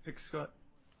more nitpicks, Scott?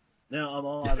 No, I'm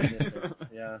all out of nitpicks.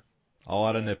 Yeah. All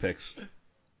out of nitpicks.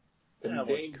 Yeah,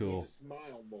 Dames cool. need to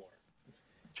smile more.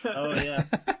 Oh yeah,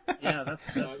 yeah.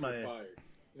 That's my. You're fired.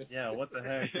 Yeah, what the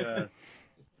heck?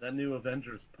 That new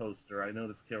Avengers poster. I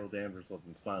noticed Carol Danvers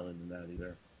wasn't smiling in that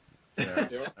either.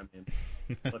 Yeah, I mean,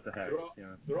 what the heck?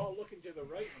 They're all looking to the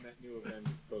right in that new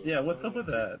Avengers poster. Yeah, what's up with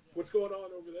that? What's going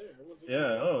on over there?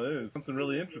 There's something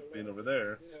really interesting over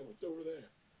there. Yeah, what's over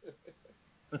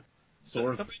there?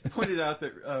 Somebody pointed out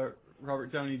that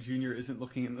Robert Downey Jr. isn't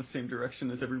looking in the same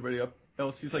direction as everybody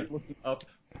else. He's like looking up.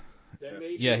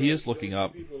 Yeah, he is looking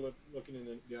up. People looking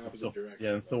in the opposite direction.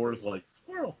 Yeah, and Thor's like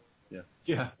squirrel. Yeah.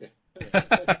 Yeah.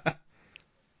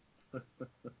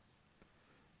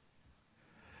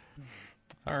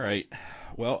 All right.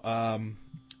 Well,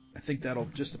 I think that'll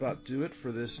just about do it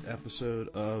for this episode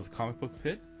of Comic Book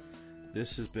Pit.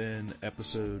 This has been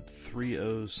episode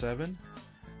 307.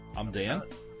 I'm Dan.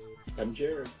 I'm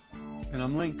Jared. And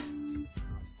I'm Link.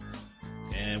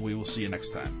 And we will see you next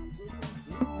time.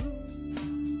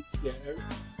 Yeah.